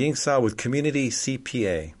shout. That's Ying Sa with Community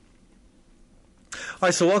CPA. All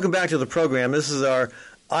right, so welcome back to the program. This is our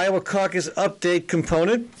Iowa Caucus update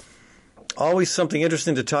component. Always something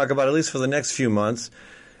interesting to talk about, at least for the next few months.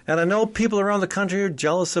 And I know people around the country are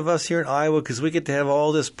jealous of us here in Iowa because we get to have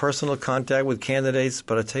all this personal contact with candidates.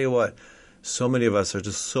 But I tell you what, so many of us are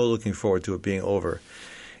just so looking forward to it being over.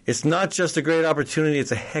 It's not just a great opportunity,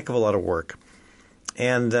 it's a heck of a lot of work.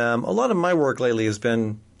 And a lot of my work lately has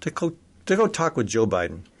been to go talk with Joe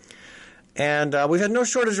Biden. And we've had no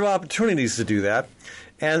shortage of opportunities to do that.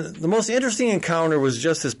 And the most interesting encounter was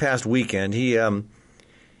just this past weekend. He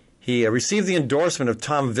received the endorsement of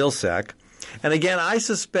Tom Vilsack. And again, I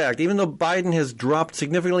suspect, even though Biden has dropped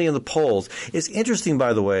significantly in the polls, it's interesting,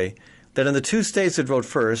 by the way, that in the two states that vote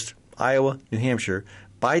first, Iowa, New Hampshire,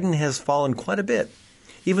 Biden has fallen quite a bit,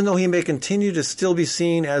 even though he may continue to still be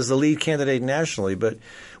seen as the lead candidate nationally. But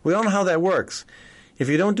we all know how that works. If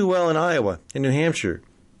you don't do well in Iowa, in New Hampshire,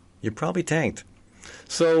 you're probably tanked.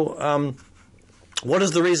 So what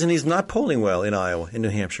is the reason he's not polling well in Iowa, in New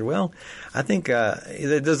Hampshire? Well, I think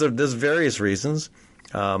there's various reasons.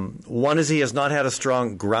 One is he has not had a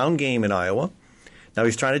strong ground game in Iowa. Now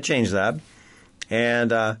he's trying to change that.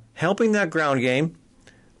 And helping that ground game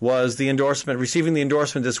was receiving the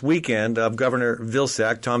endorsement this weekend of Governor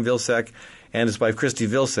Vilsack, Tom Vilsack, and his wife, Christy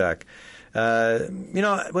Vilsack.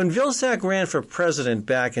 When Vilsack ran for president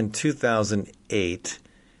back in 2008,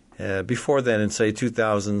 before then in, say,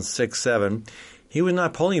 2006-07, he was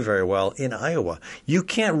not polling very well in Iowa. You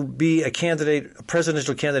can't be a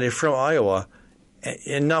presidential candidate from Iowa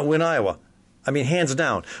and not win Iowa. I mean, hands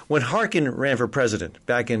down. When Harkin ran for president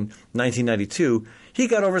back in 1992, he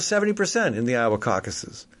got over 70% in the Iowa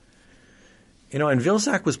caucuses. And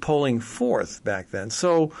Vilsack was polling fourth back then.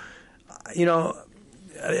 So,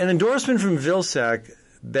 an endorsement from Vilsack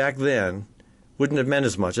back then wouldn't have meant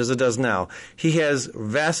as much as it does now. He has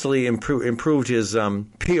vastly improved his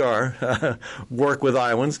PR work with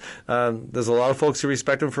Iowans. There's a lot of folks who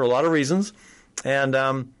respect him for a lot of reasons. And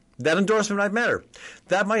that endorsement might matter.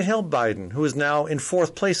 That might help Biden, who is now in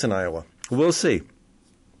fourth place in Iowa. We'll see.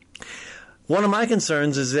 One of my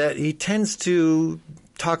concerns is that he tends to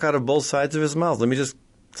talk out of both sides of his mouth. Let me just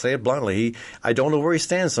say it bluntly. I don't know where he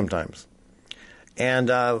stands sometimes. And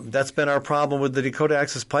that's been our problem with the Dakota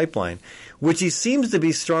Access Pipeline, which he seems to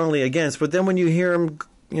be strongly against. But then when you hear him,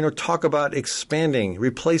 talk about expanding,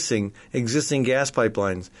 replacing existing gas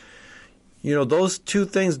pipelines, those two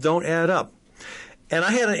things don't add up. And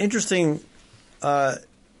I had an interesting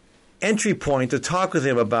entry point to talk with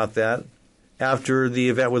him about that after the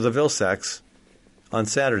event with the Vilsacks on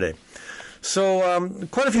Saturday. So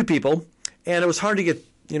quite a few people, and it was hard to get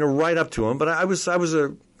right up to him. But I was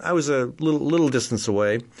a little distance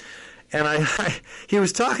away, and he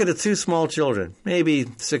was talking to two small children, maybe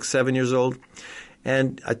 6, 7 years old,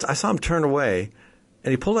 and I saw him turn away,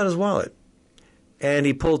 and he pulled out his wallet. And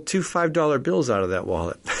he pulled two $5 bills out of that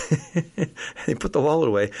wallet. And he put the wallet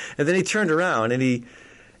away. And then he turned around and he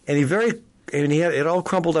had it all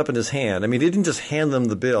crumpled up in his hand. I mean, he didn't just hand them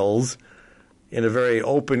the bills in a very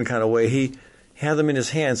open kind of way. He had them in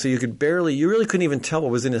his hand, so you really couldn't even tell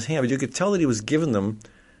what was in his hand, but you could tell that he was giving them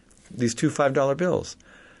these two $5 bills.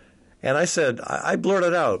 And I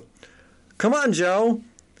blurted out, "Come on, Joe.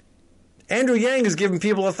 Andrew Yang is giving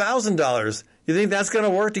people $1,000. You think that's going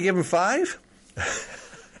to work to give him $5?"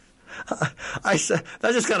 I said,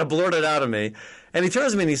 that just kind of blurted out of me. And he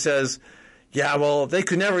turns to me and he says, yeah, well, they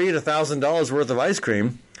could never eat $1,000 worth of ice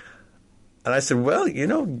cream. And I said, well,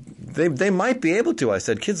 they might be able to. I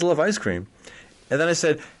said, kids love ice cream. And then I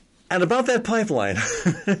said, and about that pipeline,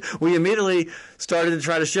 we immediately started to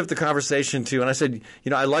try to shift the conversation to, and I said,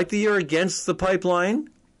 I like that you're against the pipeline.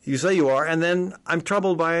 You say you are, and then I'm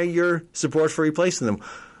troubled by your support for replacing them.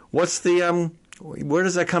 What's the, where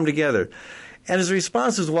does that come together? And his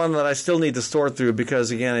response is one that I still need to sort through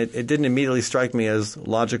because, again, it didn't immediately strike me as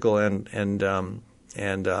logical and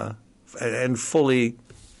fully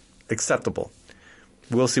acceptable.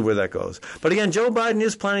 We'll see where that goes. But again, Joe Biden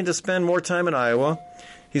is planning to spend more time in Iowa.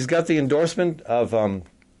 He's got the endorsement of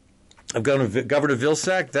Governor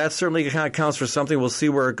Vilsack. That certainly kind of counts for something. We'll see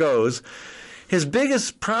where it goes. His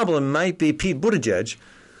biggest problem might be Pete Buttigieg,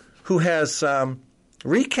 who has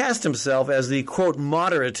recast himself as the, quote,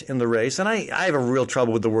 moderate in the race. And I have a real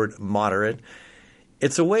trouble with the word moderate.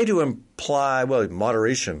 It's a way to imply, well,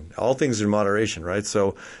 moderation. All things are moderation, right?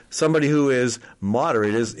 So somebody who is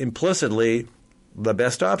moderate is implicitly the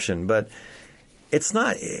best option. But it's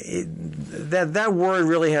not that word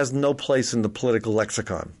really has no place in the political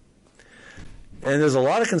lexicon. And there's a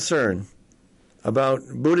lot of concern about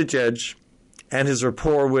Buttigieg and his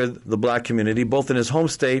rapport with the black community, both in his home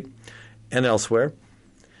state and elsewhere.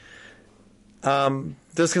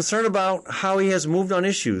 There's concern about how he has moved on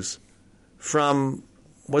issues from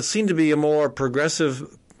what seemed to be a more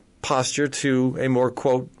progressive posture to a more,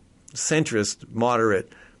 quote, centrist,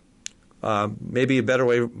 moderate. Maybe a better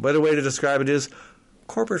way to describe it is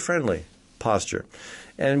corporate-friendly posture.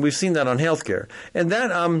 And we've seen that on healthcare. And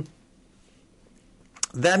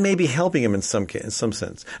that may be helping him in some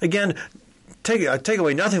sense. Again, take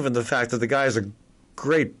away nothing from the fact that the guy is a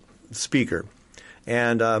great speaker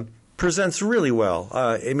and presents really well.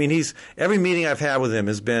 I mean, every meeting I've had with him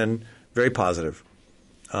has been very positive.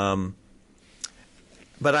 But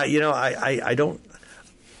I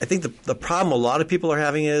think the problem a lot of people are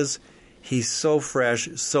having is he's so fresh,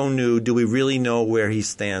 so new. Do we really know where he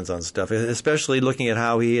stands on stuff? Especially looking at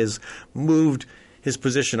how he has moved his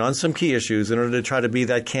position on some key issues in order to try to be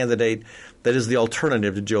that candidate that is the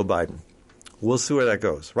alternative to Joe Biden. We'll see where that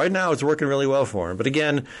goes. Right now, it's working really well for him. But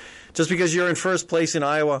again, just because you're in first place in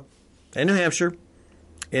Iowa and New Hampshire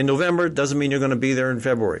in November doesn't mean you're going to be there in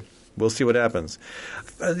February. We'll see what happens.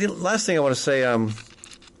 The last thing I want to say, oh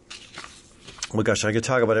gosh, I could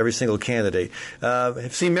talk about every single candidate.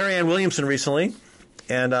 I've seen Marianne Williamson recently,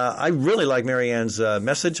 and I really like Marianne's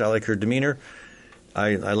message. I like her demeanor.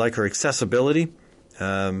 I like her accessibility.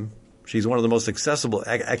 She's one of the most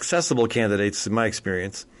accessible candidates in my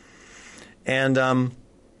experience. And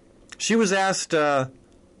she was asked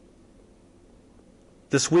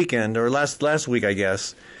this weekend, or last week, I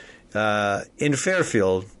guess, in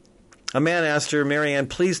Fairfield, a man asked her, Marianne,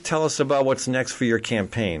 please tell us about what's next for your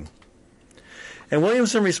campaign. And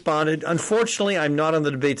Williamson responded, unfortunately, I'm not on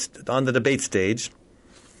the debate stage.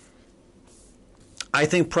 I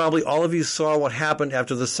think probably all of you saw what happened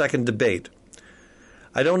after the second debate.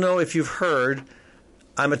 I don't know if you've heard,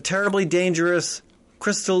 I'm a terribly dangerous,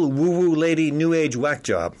 crystal woo-woo lady new age whack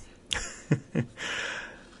job.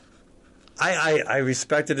 I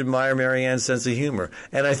respect and admire Marianne's sense of humor.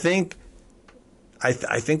 And I think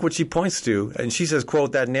what she points to, and she says,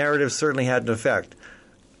 quote, that narrative certainly had an effect.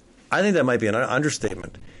 I think that might be an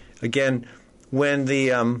understatement. Again, when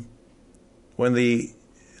the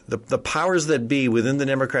powers that be within the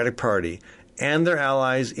Democratic Party and their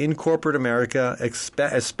allies in corporate America,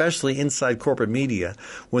 especially inside corporate media,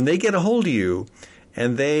 when they get a hold of you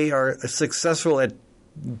and they are successful at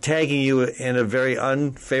tagging you in a very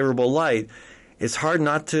unfavorable light, that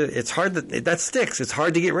sticks. It's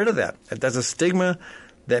hard to get rid of that. That's a stigma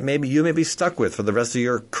that maybe you may be stuck with for the rest of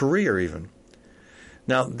your career even.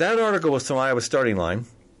 Now, that article was from Iowa Starting Line.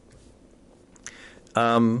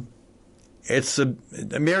 Marianne,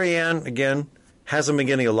 again, hasn't been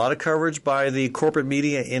getting a lot of coverage by the corporate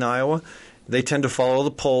media in Iowa. They tend to follow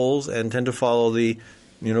the polls and tend to follow the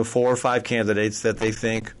 4 or 5 candidates that they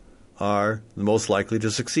think are the most likely to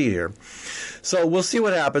succeed here. So we'll see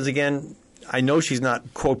what happens. Again, I know she's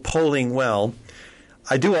not, quote, polling well.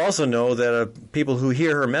 I do also know that people who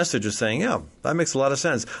hear her message are saying, yeah, that makes a lot of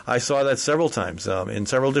sense. I saw that several times in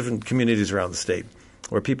several different communities around the state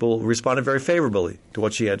where people responded very favorably to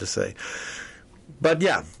what she had to say. But,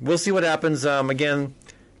 yeah, we'll see what happens. Again,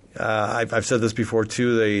 I've said this before,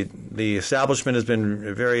 too. The establishment has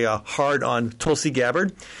been very hard on Tulsi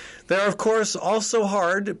Gabbard. They're, of course, also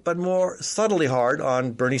hard, but more subtly hard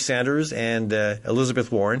on Bernie Sanders and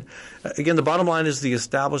Elizabeth Warren. Again, the bottom line is the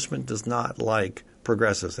establishment does not like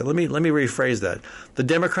progressives. And let me rephrase that. The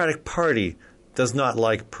Democratic Party does not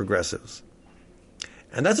like progressives.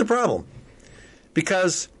 And that's a problem.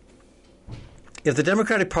 Because if the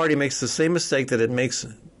Democratic Party makes the same mistake that it makes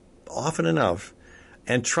often enough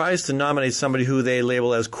and tries to nominate somebody who they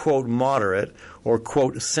label as, quote, moderate or,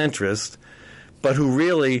 quote, centrist, but who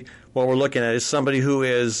really, what we're looking at is somebody who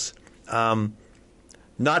is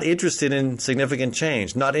not interested in significant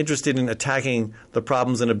change, not interested in attacking the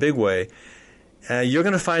problems in a big way, you're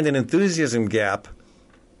going to find an enthusiasm gap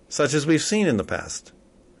such as we've seen in the past.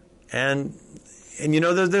 And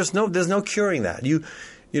there's no curing that. You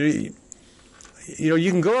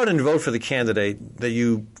can go out and vote for the candidate that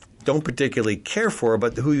you don't particularly care for,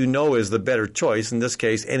 but who you know is the better choice. In this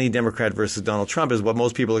case, any Democrat versus Donald Trump is what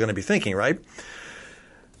most people are going to be thinking, right?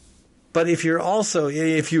 But what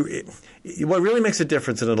really makes a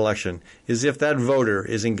difference in an election is if that voter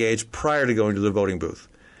is engaged prior to going to the voting booth.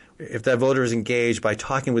 If that voter is engaged by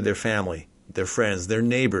talking with their family, their friends, their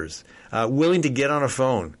neighbors, willing to get on a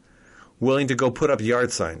phone, willing to go put up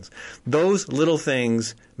yard signs. Those little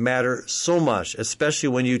things matter so much, especially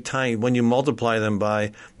when you multiply them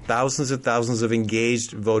by thousands and thousands of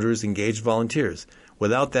engaged voters, engaged volunteers.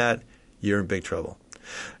 Without that, you're in big trouble.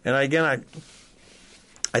 And again,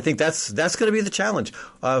 I think that's going to be the challenge.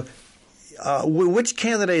 Which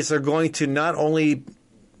candidates are going to not only,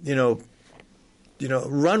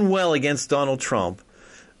 run well against Donald Trump,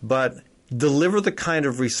 but deliver the kind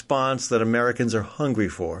of response that Americans are hungry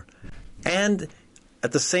for, and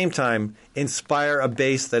at the same time inspire a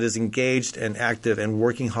base that is engaged and active and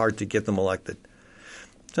working hard to get them elected.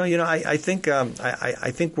 So I think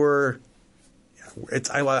we're.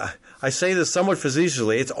 I say this somewhat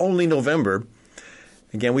facetiously. It's only November.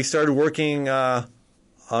 Again, we started working,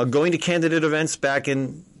 going to candidate events back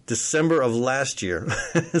in December of last year.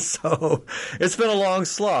 So it's been a long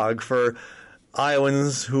slog for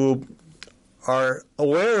Iowans who are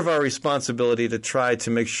aware of our responsibility to try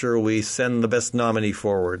to make sure we send the best nominee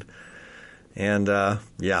forward. And,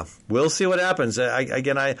 we'll see what happens.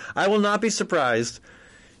 I will not be surprised.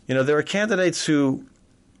 There are candidates who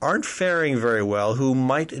aren't faring very well, who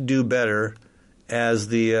might do better as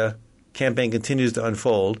the campaign continues to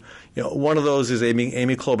unfold. One of those is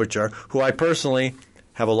Amy Klobuchar, who I personally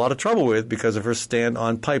have a lot of trouble with because of her stand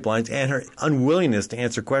on pipelines and her unwillingness to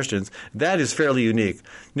answer questions. That is fairly unique.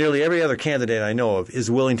 Nearly every other candidate I know of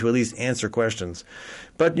is willing to at least answer questions.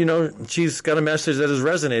 But, she's got a message that is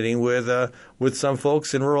resonating with some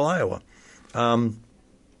folks in rural Iowa.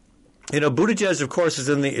 Buttigieg, of course, is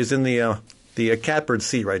in the catbird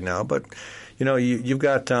seat right now. But, you've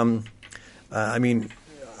got,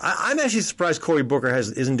 I'm actually surprised Cory Booker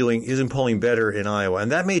isn't polling better in Iowa,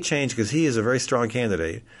 and that may change because he is a very strong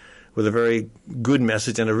candidate with a very good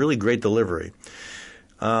message and a really great delivery.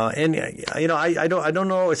 I don't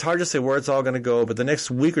know. It's hard to say where it's all going to go, but the next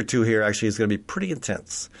week or two here actually is going to be pretty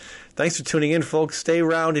intense. Thanks for tuning in, folks. Stay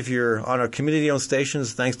around if you're on our community-owned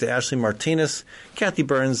stations. Thanks to Ashley Martinez, Kathy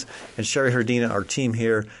Burns, and Sherry Herdina, our team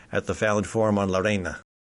here at the Fallon Forum on Lorena.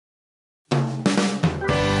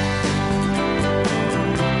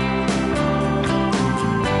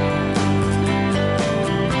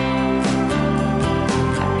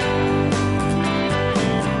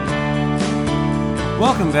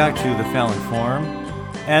 Welcome back to the Fallon Forum.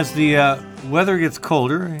 As the weather gets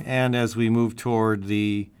colder and as we move toward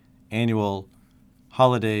the annual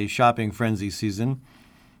holiday shopping frenzy season,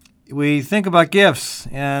 we think about gifts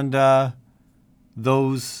and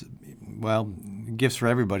gifts for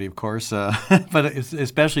everybody, of course, but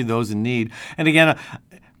especially those in need. And again,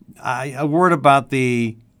 a word about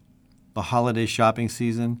the holiday shopping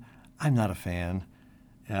season. I'm not a fan.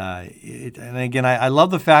 And again, I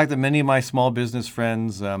love the fact that many of my small business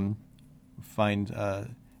friends find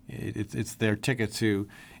it's their ticket to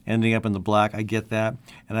ending up in the black. I get that,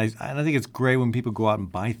 and I think it's great when people go out and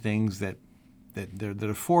buy things that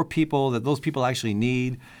are for people that those people actually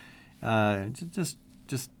need. We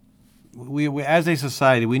as a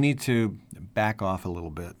society, we need to back off a little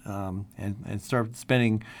bit and start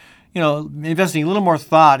spending, investing a little more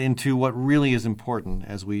thought into what really is important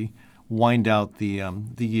as we wind out the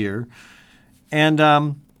year. And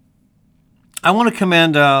I want to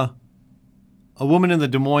commend a woman in the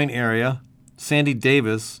Des Moines area, Sandy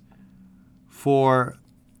Davis, for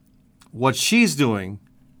what she's doing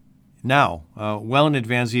now, well in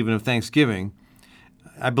advance even of Thanksgiving.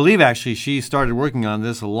 I believe actually she started working on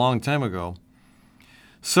this a long time ago.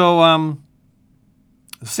 So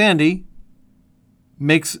Sandy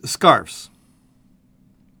makes scarves.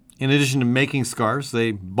 In addition to making scarves,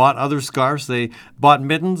 they bought other scarves. They bought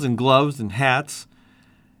mittens and gloves and hats.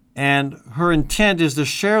 And her intent is to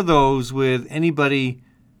share those with anybody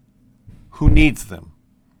who needs them.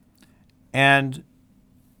 And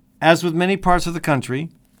as with many parts of the country,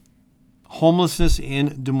 homelessness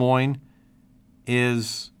in Des Moines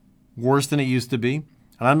is worse than it used to be.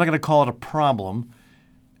 And I'm not going to call it a problem.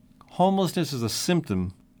 Homelessness is a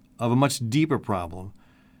symptom of a much deeper problem.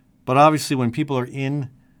 But obviously when people are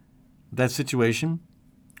in that situation,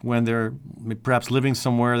 when they're perhaps living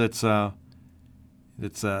somewhere that's where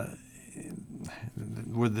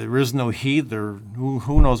there is no heat,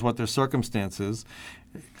 who knows what their circumstance is.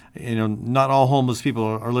 Not all homeless people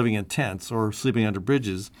are living in tents or sleeping under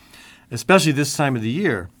bridges, especially this time of the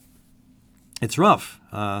year. It's rough.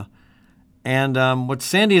 And what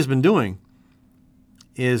Sandy has been doing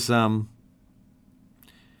is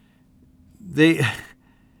they.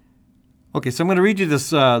 Okay, so I'm going to read you this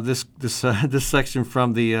section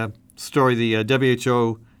from the story, the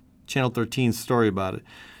WHO Channel 13 story about it.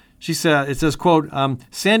 It says, quote,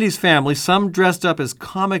 Sandy's family, some dressed up as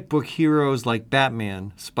comic book heroes like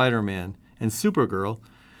Batman, Spider-Man, and Supergirl,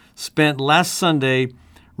 spent last Sunday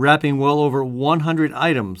wrapping well over 100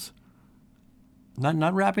 items.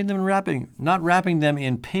 Not wrapping them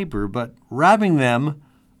in paper, but wrapping them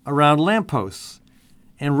around lampposts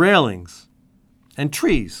and railings and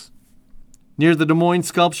trees near the Des Moines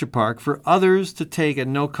Sculpture Park for others to take at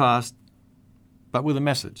no cost, but with a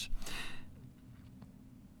message.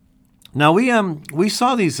 Now we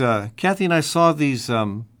saw these. Kathy and I saw these.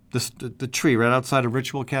 The tree right outside of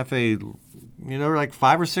Ritual Cafe. Like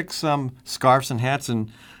 5 or 6 scarves and hats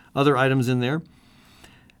and other items in there.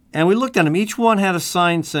 And we looked at them. Each one had a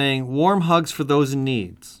sign saying "Warm hugs for those in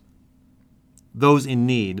need." Those in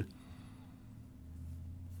need.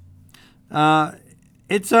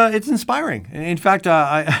 It's inspiring. In fact,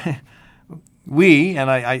 I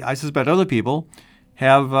suspect other people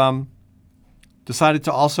have decided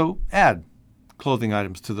to also add clothing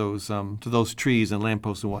items to those trees and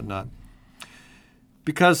lampposts and whatnot,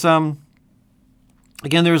 because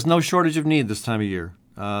again, there is no shortage of need this time of year,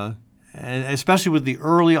 and especially with the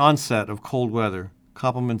early onset of cold weather,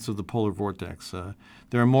 compliments of the polar vortex.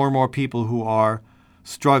 There are more and more people who are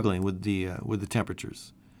struggling with the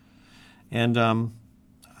temperatures, and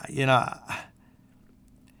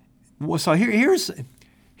so here's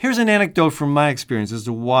an anecdote from my experience as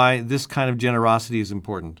to why this kind of generosity is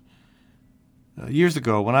important. Years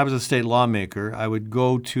ago, when I was a state lawmaker, I would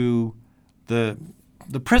go to the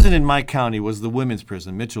prison in my county was the women's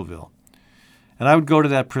prison, Mitchellville, and I would go to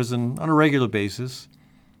that prison on a regular basis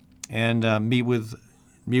and meet with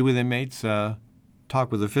inmates,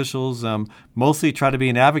 talk with officials, mostly try to be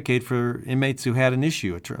an advocate for inmates who had an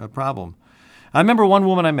issue, a problem. I remember one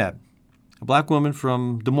woman I met, a black woman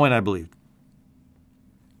from Des Moines, I believe.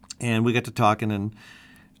 And we got to talking, and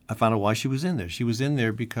I found out why she was in there. She was in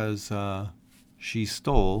there because she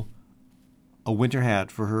stole a winter hat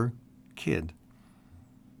for her kid.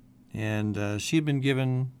 And she had been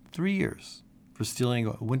given 3 years for stealing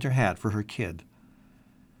a winter hat for her kid.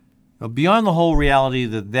 Now, beyond the whole reality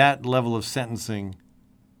that level of sentencing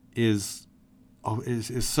is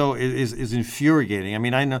infuriating. I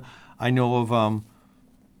mean, I know of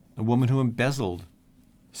a woman who embezzled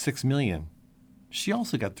 $6 million. She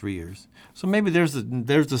also got 3 years. So maybe there's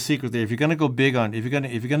the secret there. If you're going to go big on, if you're going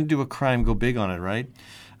to do a crime, go big on it, right?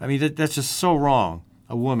 I mean, that's just so wrong.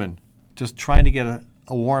 A woman just trying to get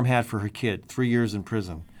a warm hat for her kid, 3 years in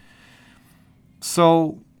prison.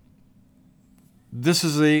 So this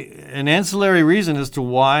is an ancillary reason as to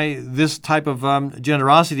why this type of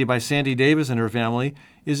generosity by Sandy Davis and her family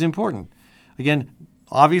is important. Again,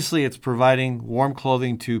 obviously it's providing warm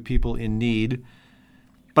clothing to people in need,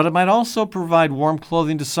 but it might also provide warm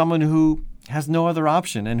clothing to someone who has no other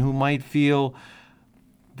option and who might feel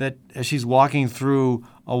that as she's walking through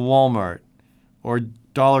a Walmart or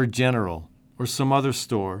Dollar General or some other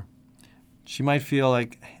store, she might feel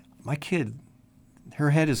like, my kid,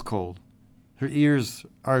 her head is cold. Her ears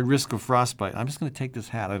are at risk of frostbite. I'm just going to take this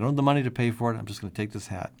hat. I don't have the money to pay for it. I'm just going to take this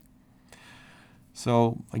hat.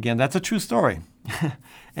 So, again, that's a true story.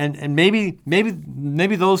 and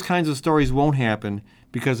maybe those kinds of stories won't happen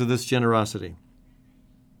because of this generosity.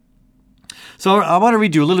 So I want to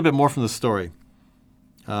read you a little bit more from the story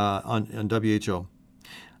on WHO.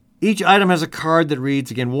 Each item has a card that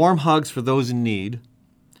reads, again, warm hugs for those in need.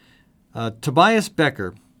 Tobias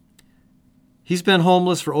Becker, he's been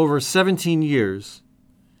homeless for over 17 years.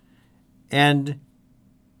 And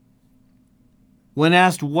when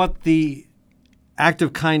asked what the act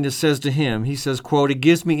of kindness says to him, he says, quote, "It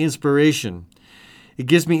gives me inspiration. It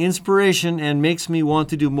gives me inspiration and makes me want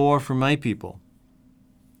to do more for my people.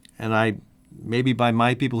 And maybe by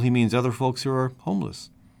my people he means other folks who are homeless.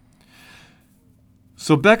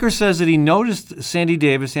 So Becker says that he noticed Sandy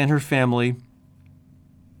Davis and her family,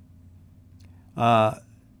 and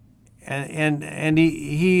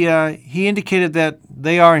he indicated that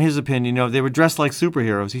they are, in his opinion, they were dressed like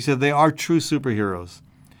superheroes. He said they are true superheroes.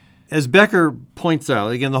 As Becker points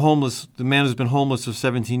out, again, the man who's been homeless for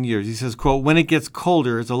 17 years, he says, quote, when it gets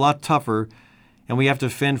colder, it's a lot tougher, and we have to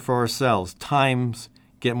fend for ourselves. Times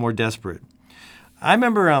get more desperate. I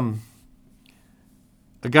remember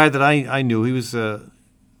a guy that I knew. He was a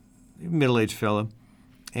middle-aged fella,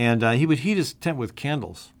 and he would heat his tent with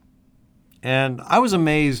candles. And I was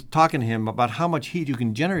amazed talking to him about how much heat you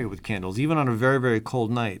can generate with candles, even on a very, very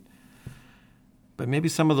cold night. But maybe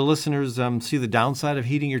some of the listeners see the downside of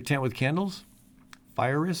heating your tent with candles,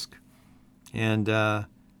 fire risk. And,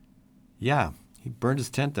 he burned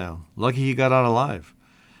his tent down. Lucky he got out alive.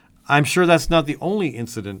 I'm sure that's not the only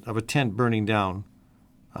incident of a tent burning down,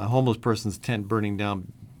 a homeless person's tent burning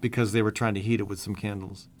down because they were trying to heat it with some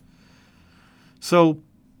candles. So,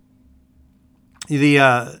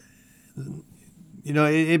 it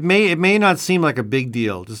may not seem like a big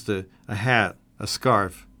deal, just a hat, a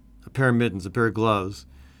scarf, a pair of mittens, a pair of gloves.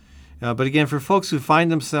 But again, for folks who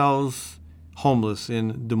find themselves homeless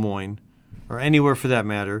in Des Moines, or anywhere for that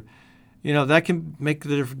matter, that can make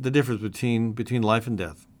the difference between life and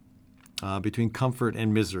death, between comfort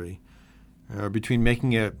and misery, or between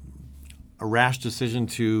making a rash decision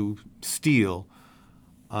to steal,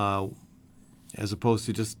 as opposed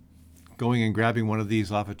to just going and grabbing one of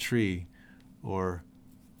these off a tree or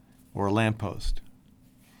a lamppost.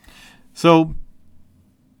 So,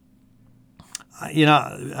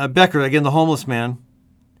 Becker, again, the homeless man,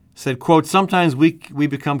 said, quote, sometimes we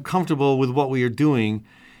become comfortable with what we are doing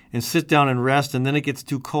and sit down and rest, and then it gets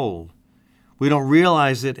too cold. We don't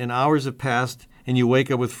realize it, and hours have passed, and you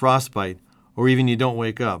wake up with frostbite, or even you don't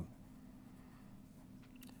wake up.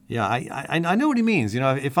 Yeah, I know what he means.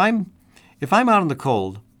 If I'm out in the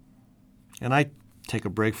cold, and I take a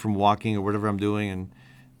break from walking or whatever I'm doing, and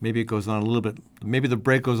maybe it goes on a little bit, maybe the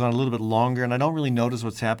break goes on a little bit longer, and I don't really notice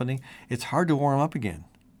what's happening, it's hard to warm up again.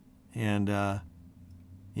 And,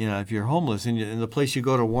 if you're homeless and the place you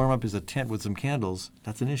go to warm up is a tent with some candles,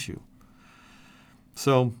 that's an issue.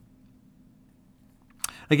 So,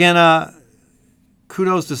 again,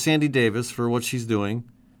 kudos to Sandy Davis for what she's doing.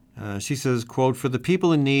 She says, quote, for the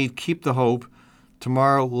people in need, keep the hope.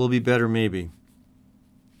 Tomorrow will be better maybe.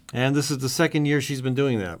 And this is the second year she's been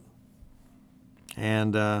doing that.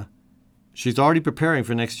 And she's already preparing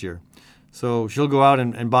for next year. So she'll go out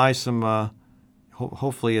and buy some,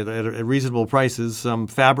 hopefully at reasonable prices, some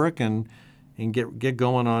fabric and get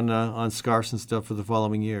going on scarves and stuff for the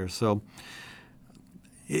following year. So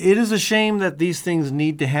it is a shame that these things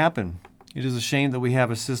need to happen. It is a shame that we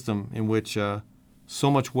have a system in which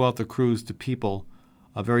so much wealth accrues to people,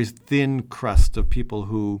 a very thin crust of people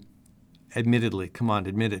who, admit it,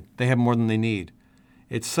 they have more than they need.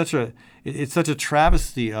 It's such a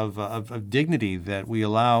travesty of dignity that we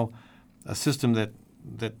allow a system that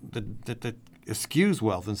eschews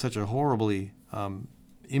wealth in such a horribly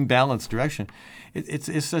imbalanced direction.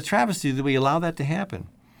 It's a travesty that we allow that to happen.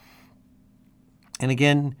 And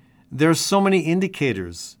again, there are so many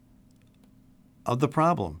indicators of the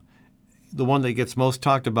problem. The one that gets most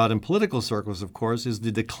talked about in political circles, of course, is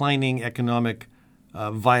the declining economic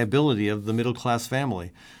viability of the middle-class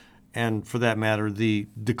family. And for that matter, the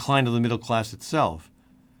decline of the middle class itself.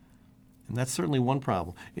 And that's certainly one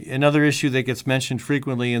problem. Another issue that gets mentioned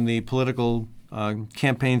frequently in the political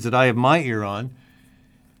campaigns that I have my ear on,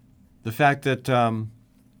 the fact that a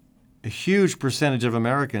huge percentage of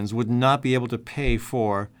Americans would not be able to pay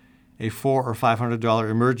for a $400 or $500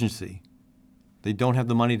 emergency. They don't have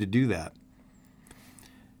the money to do that.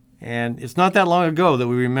 And it's not that long ago that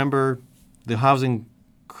we remember the housing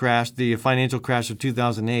crash, the financial crash of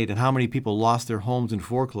 2008, and how many people lost their homes in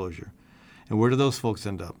foreclosure. And where do those folks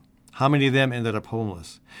end up? How many of them ended up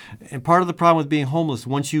homeless? And part of the problem with being homeless,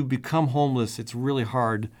 once you become homeless, it's really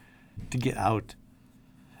hard to get out.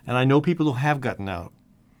 And I know people who have gotten out.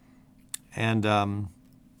 And I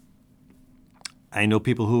know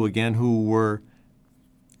people who were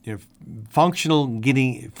functional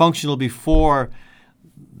before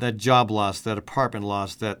that job loss, that apartment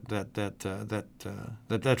loss, that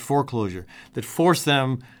foreclosure, that forced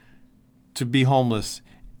them to be homeless.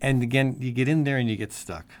 And again, you get in there and you get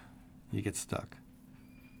stuck.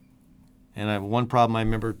 And one problem I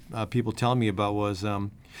remember people telling me about was,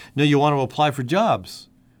 you want to apply for jobs,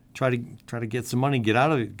 try to get some money, get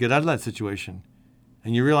out of that situation,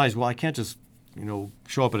 and you realize, well, I can't just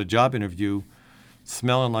show up at a job interview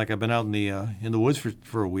smelling like I've been out in the woods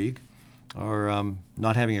for a week, or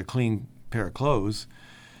not having a clean pair of clothes.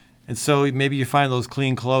 And so maybe you find those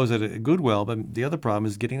clean clothes at a Goodwill, but the other problem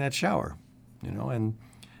is getting that shower, and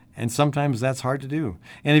sometimes that's hard to do.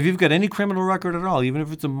 And if you've got any criminal record at all, even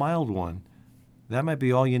if it's a mild one, that might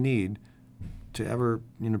be all you need to ever,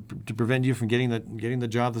 to prevent you from getting the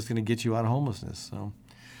job that's going to get you out of homelessness. So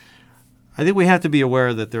I think we have to be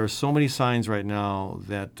aware that there are so many signs right now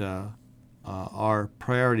that our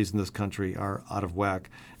priorities in this country are out of whack.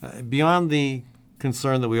 Beyond the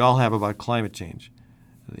concern that we all have about climate change,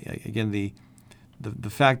 again, the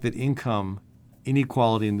fact that income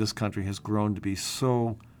inequality in this country has grown to be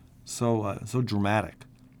so dramatic,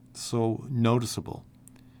 so noticeable,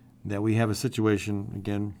 that we have a situation,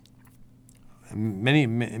 again,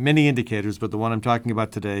 many indicators, but the one I'm talking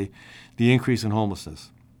about today, the increase in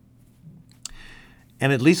homelessness.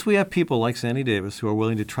 And at least we have people like Sandy Davis who are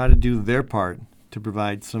willing to try to do their part to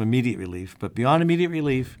provide some immediate relief. But beyond immediate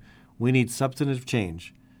relief, we need substantive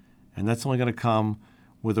change. And that's only going to come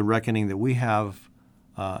with a reckoning that we have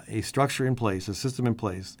a structure in place, a system in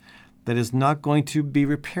place, that is not going to be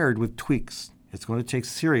repaired with tweaks. It's going to take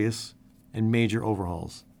serious and major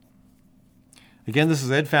overhauls. Again, this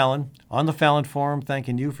is Ed Fallon on the Fallon Forum,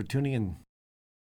 thanking you for tuning in.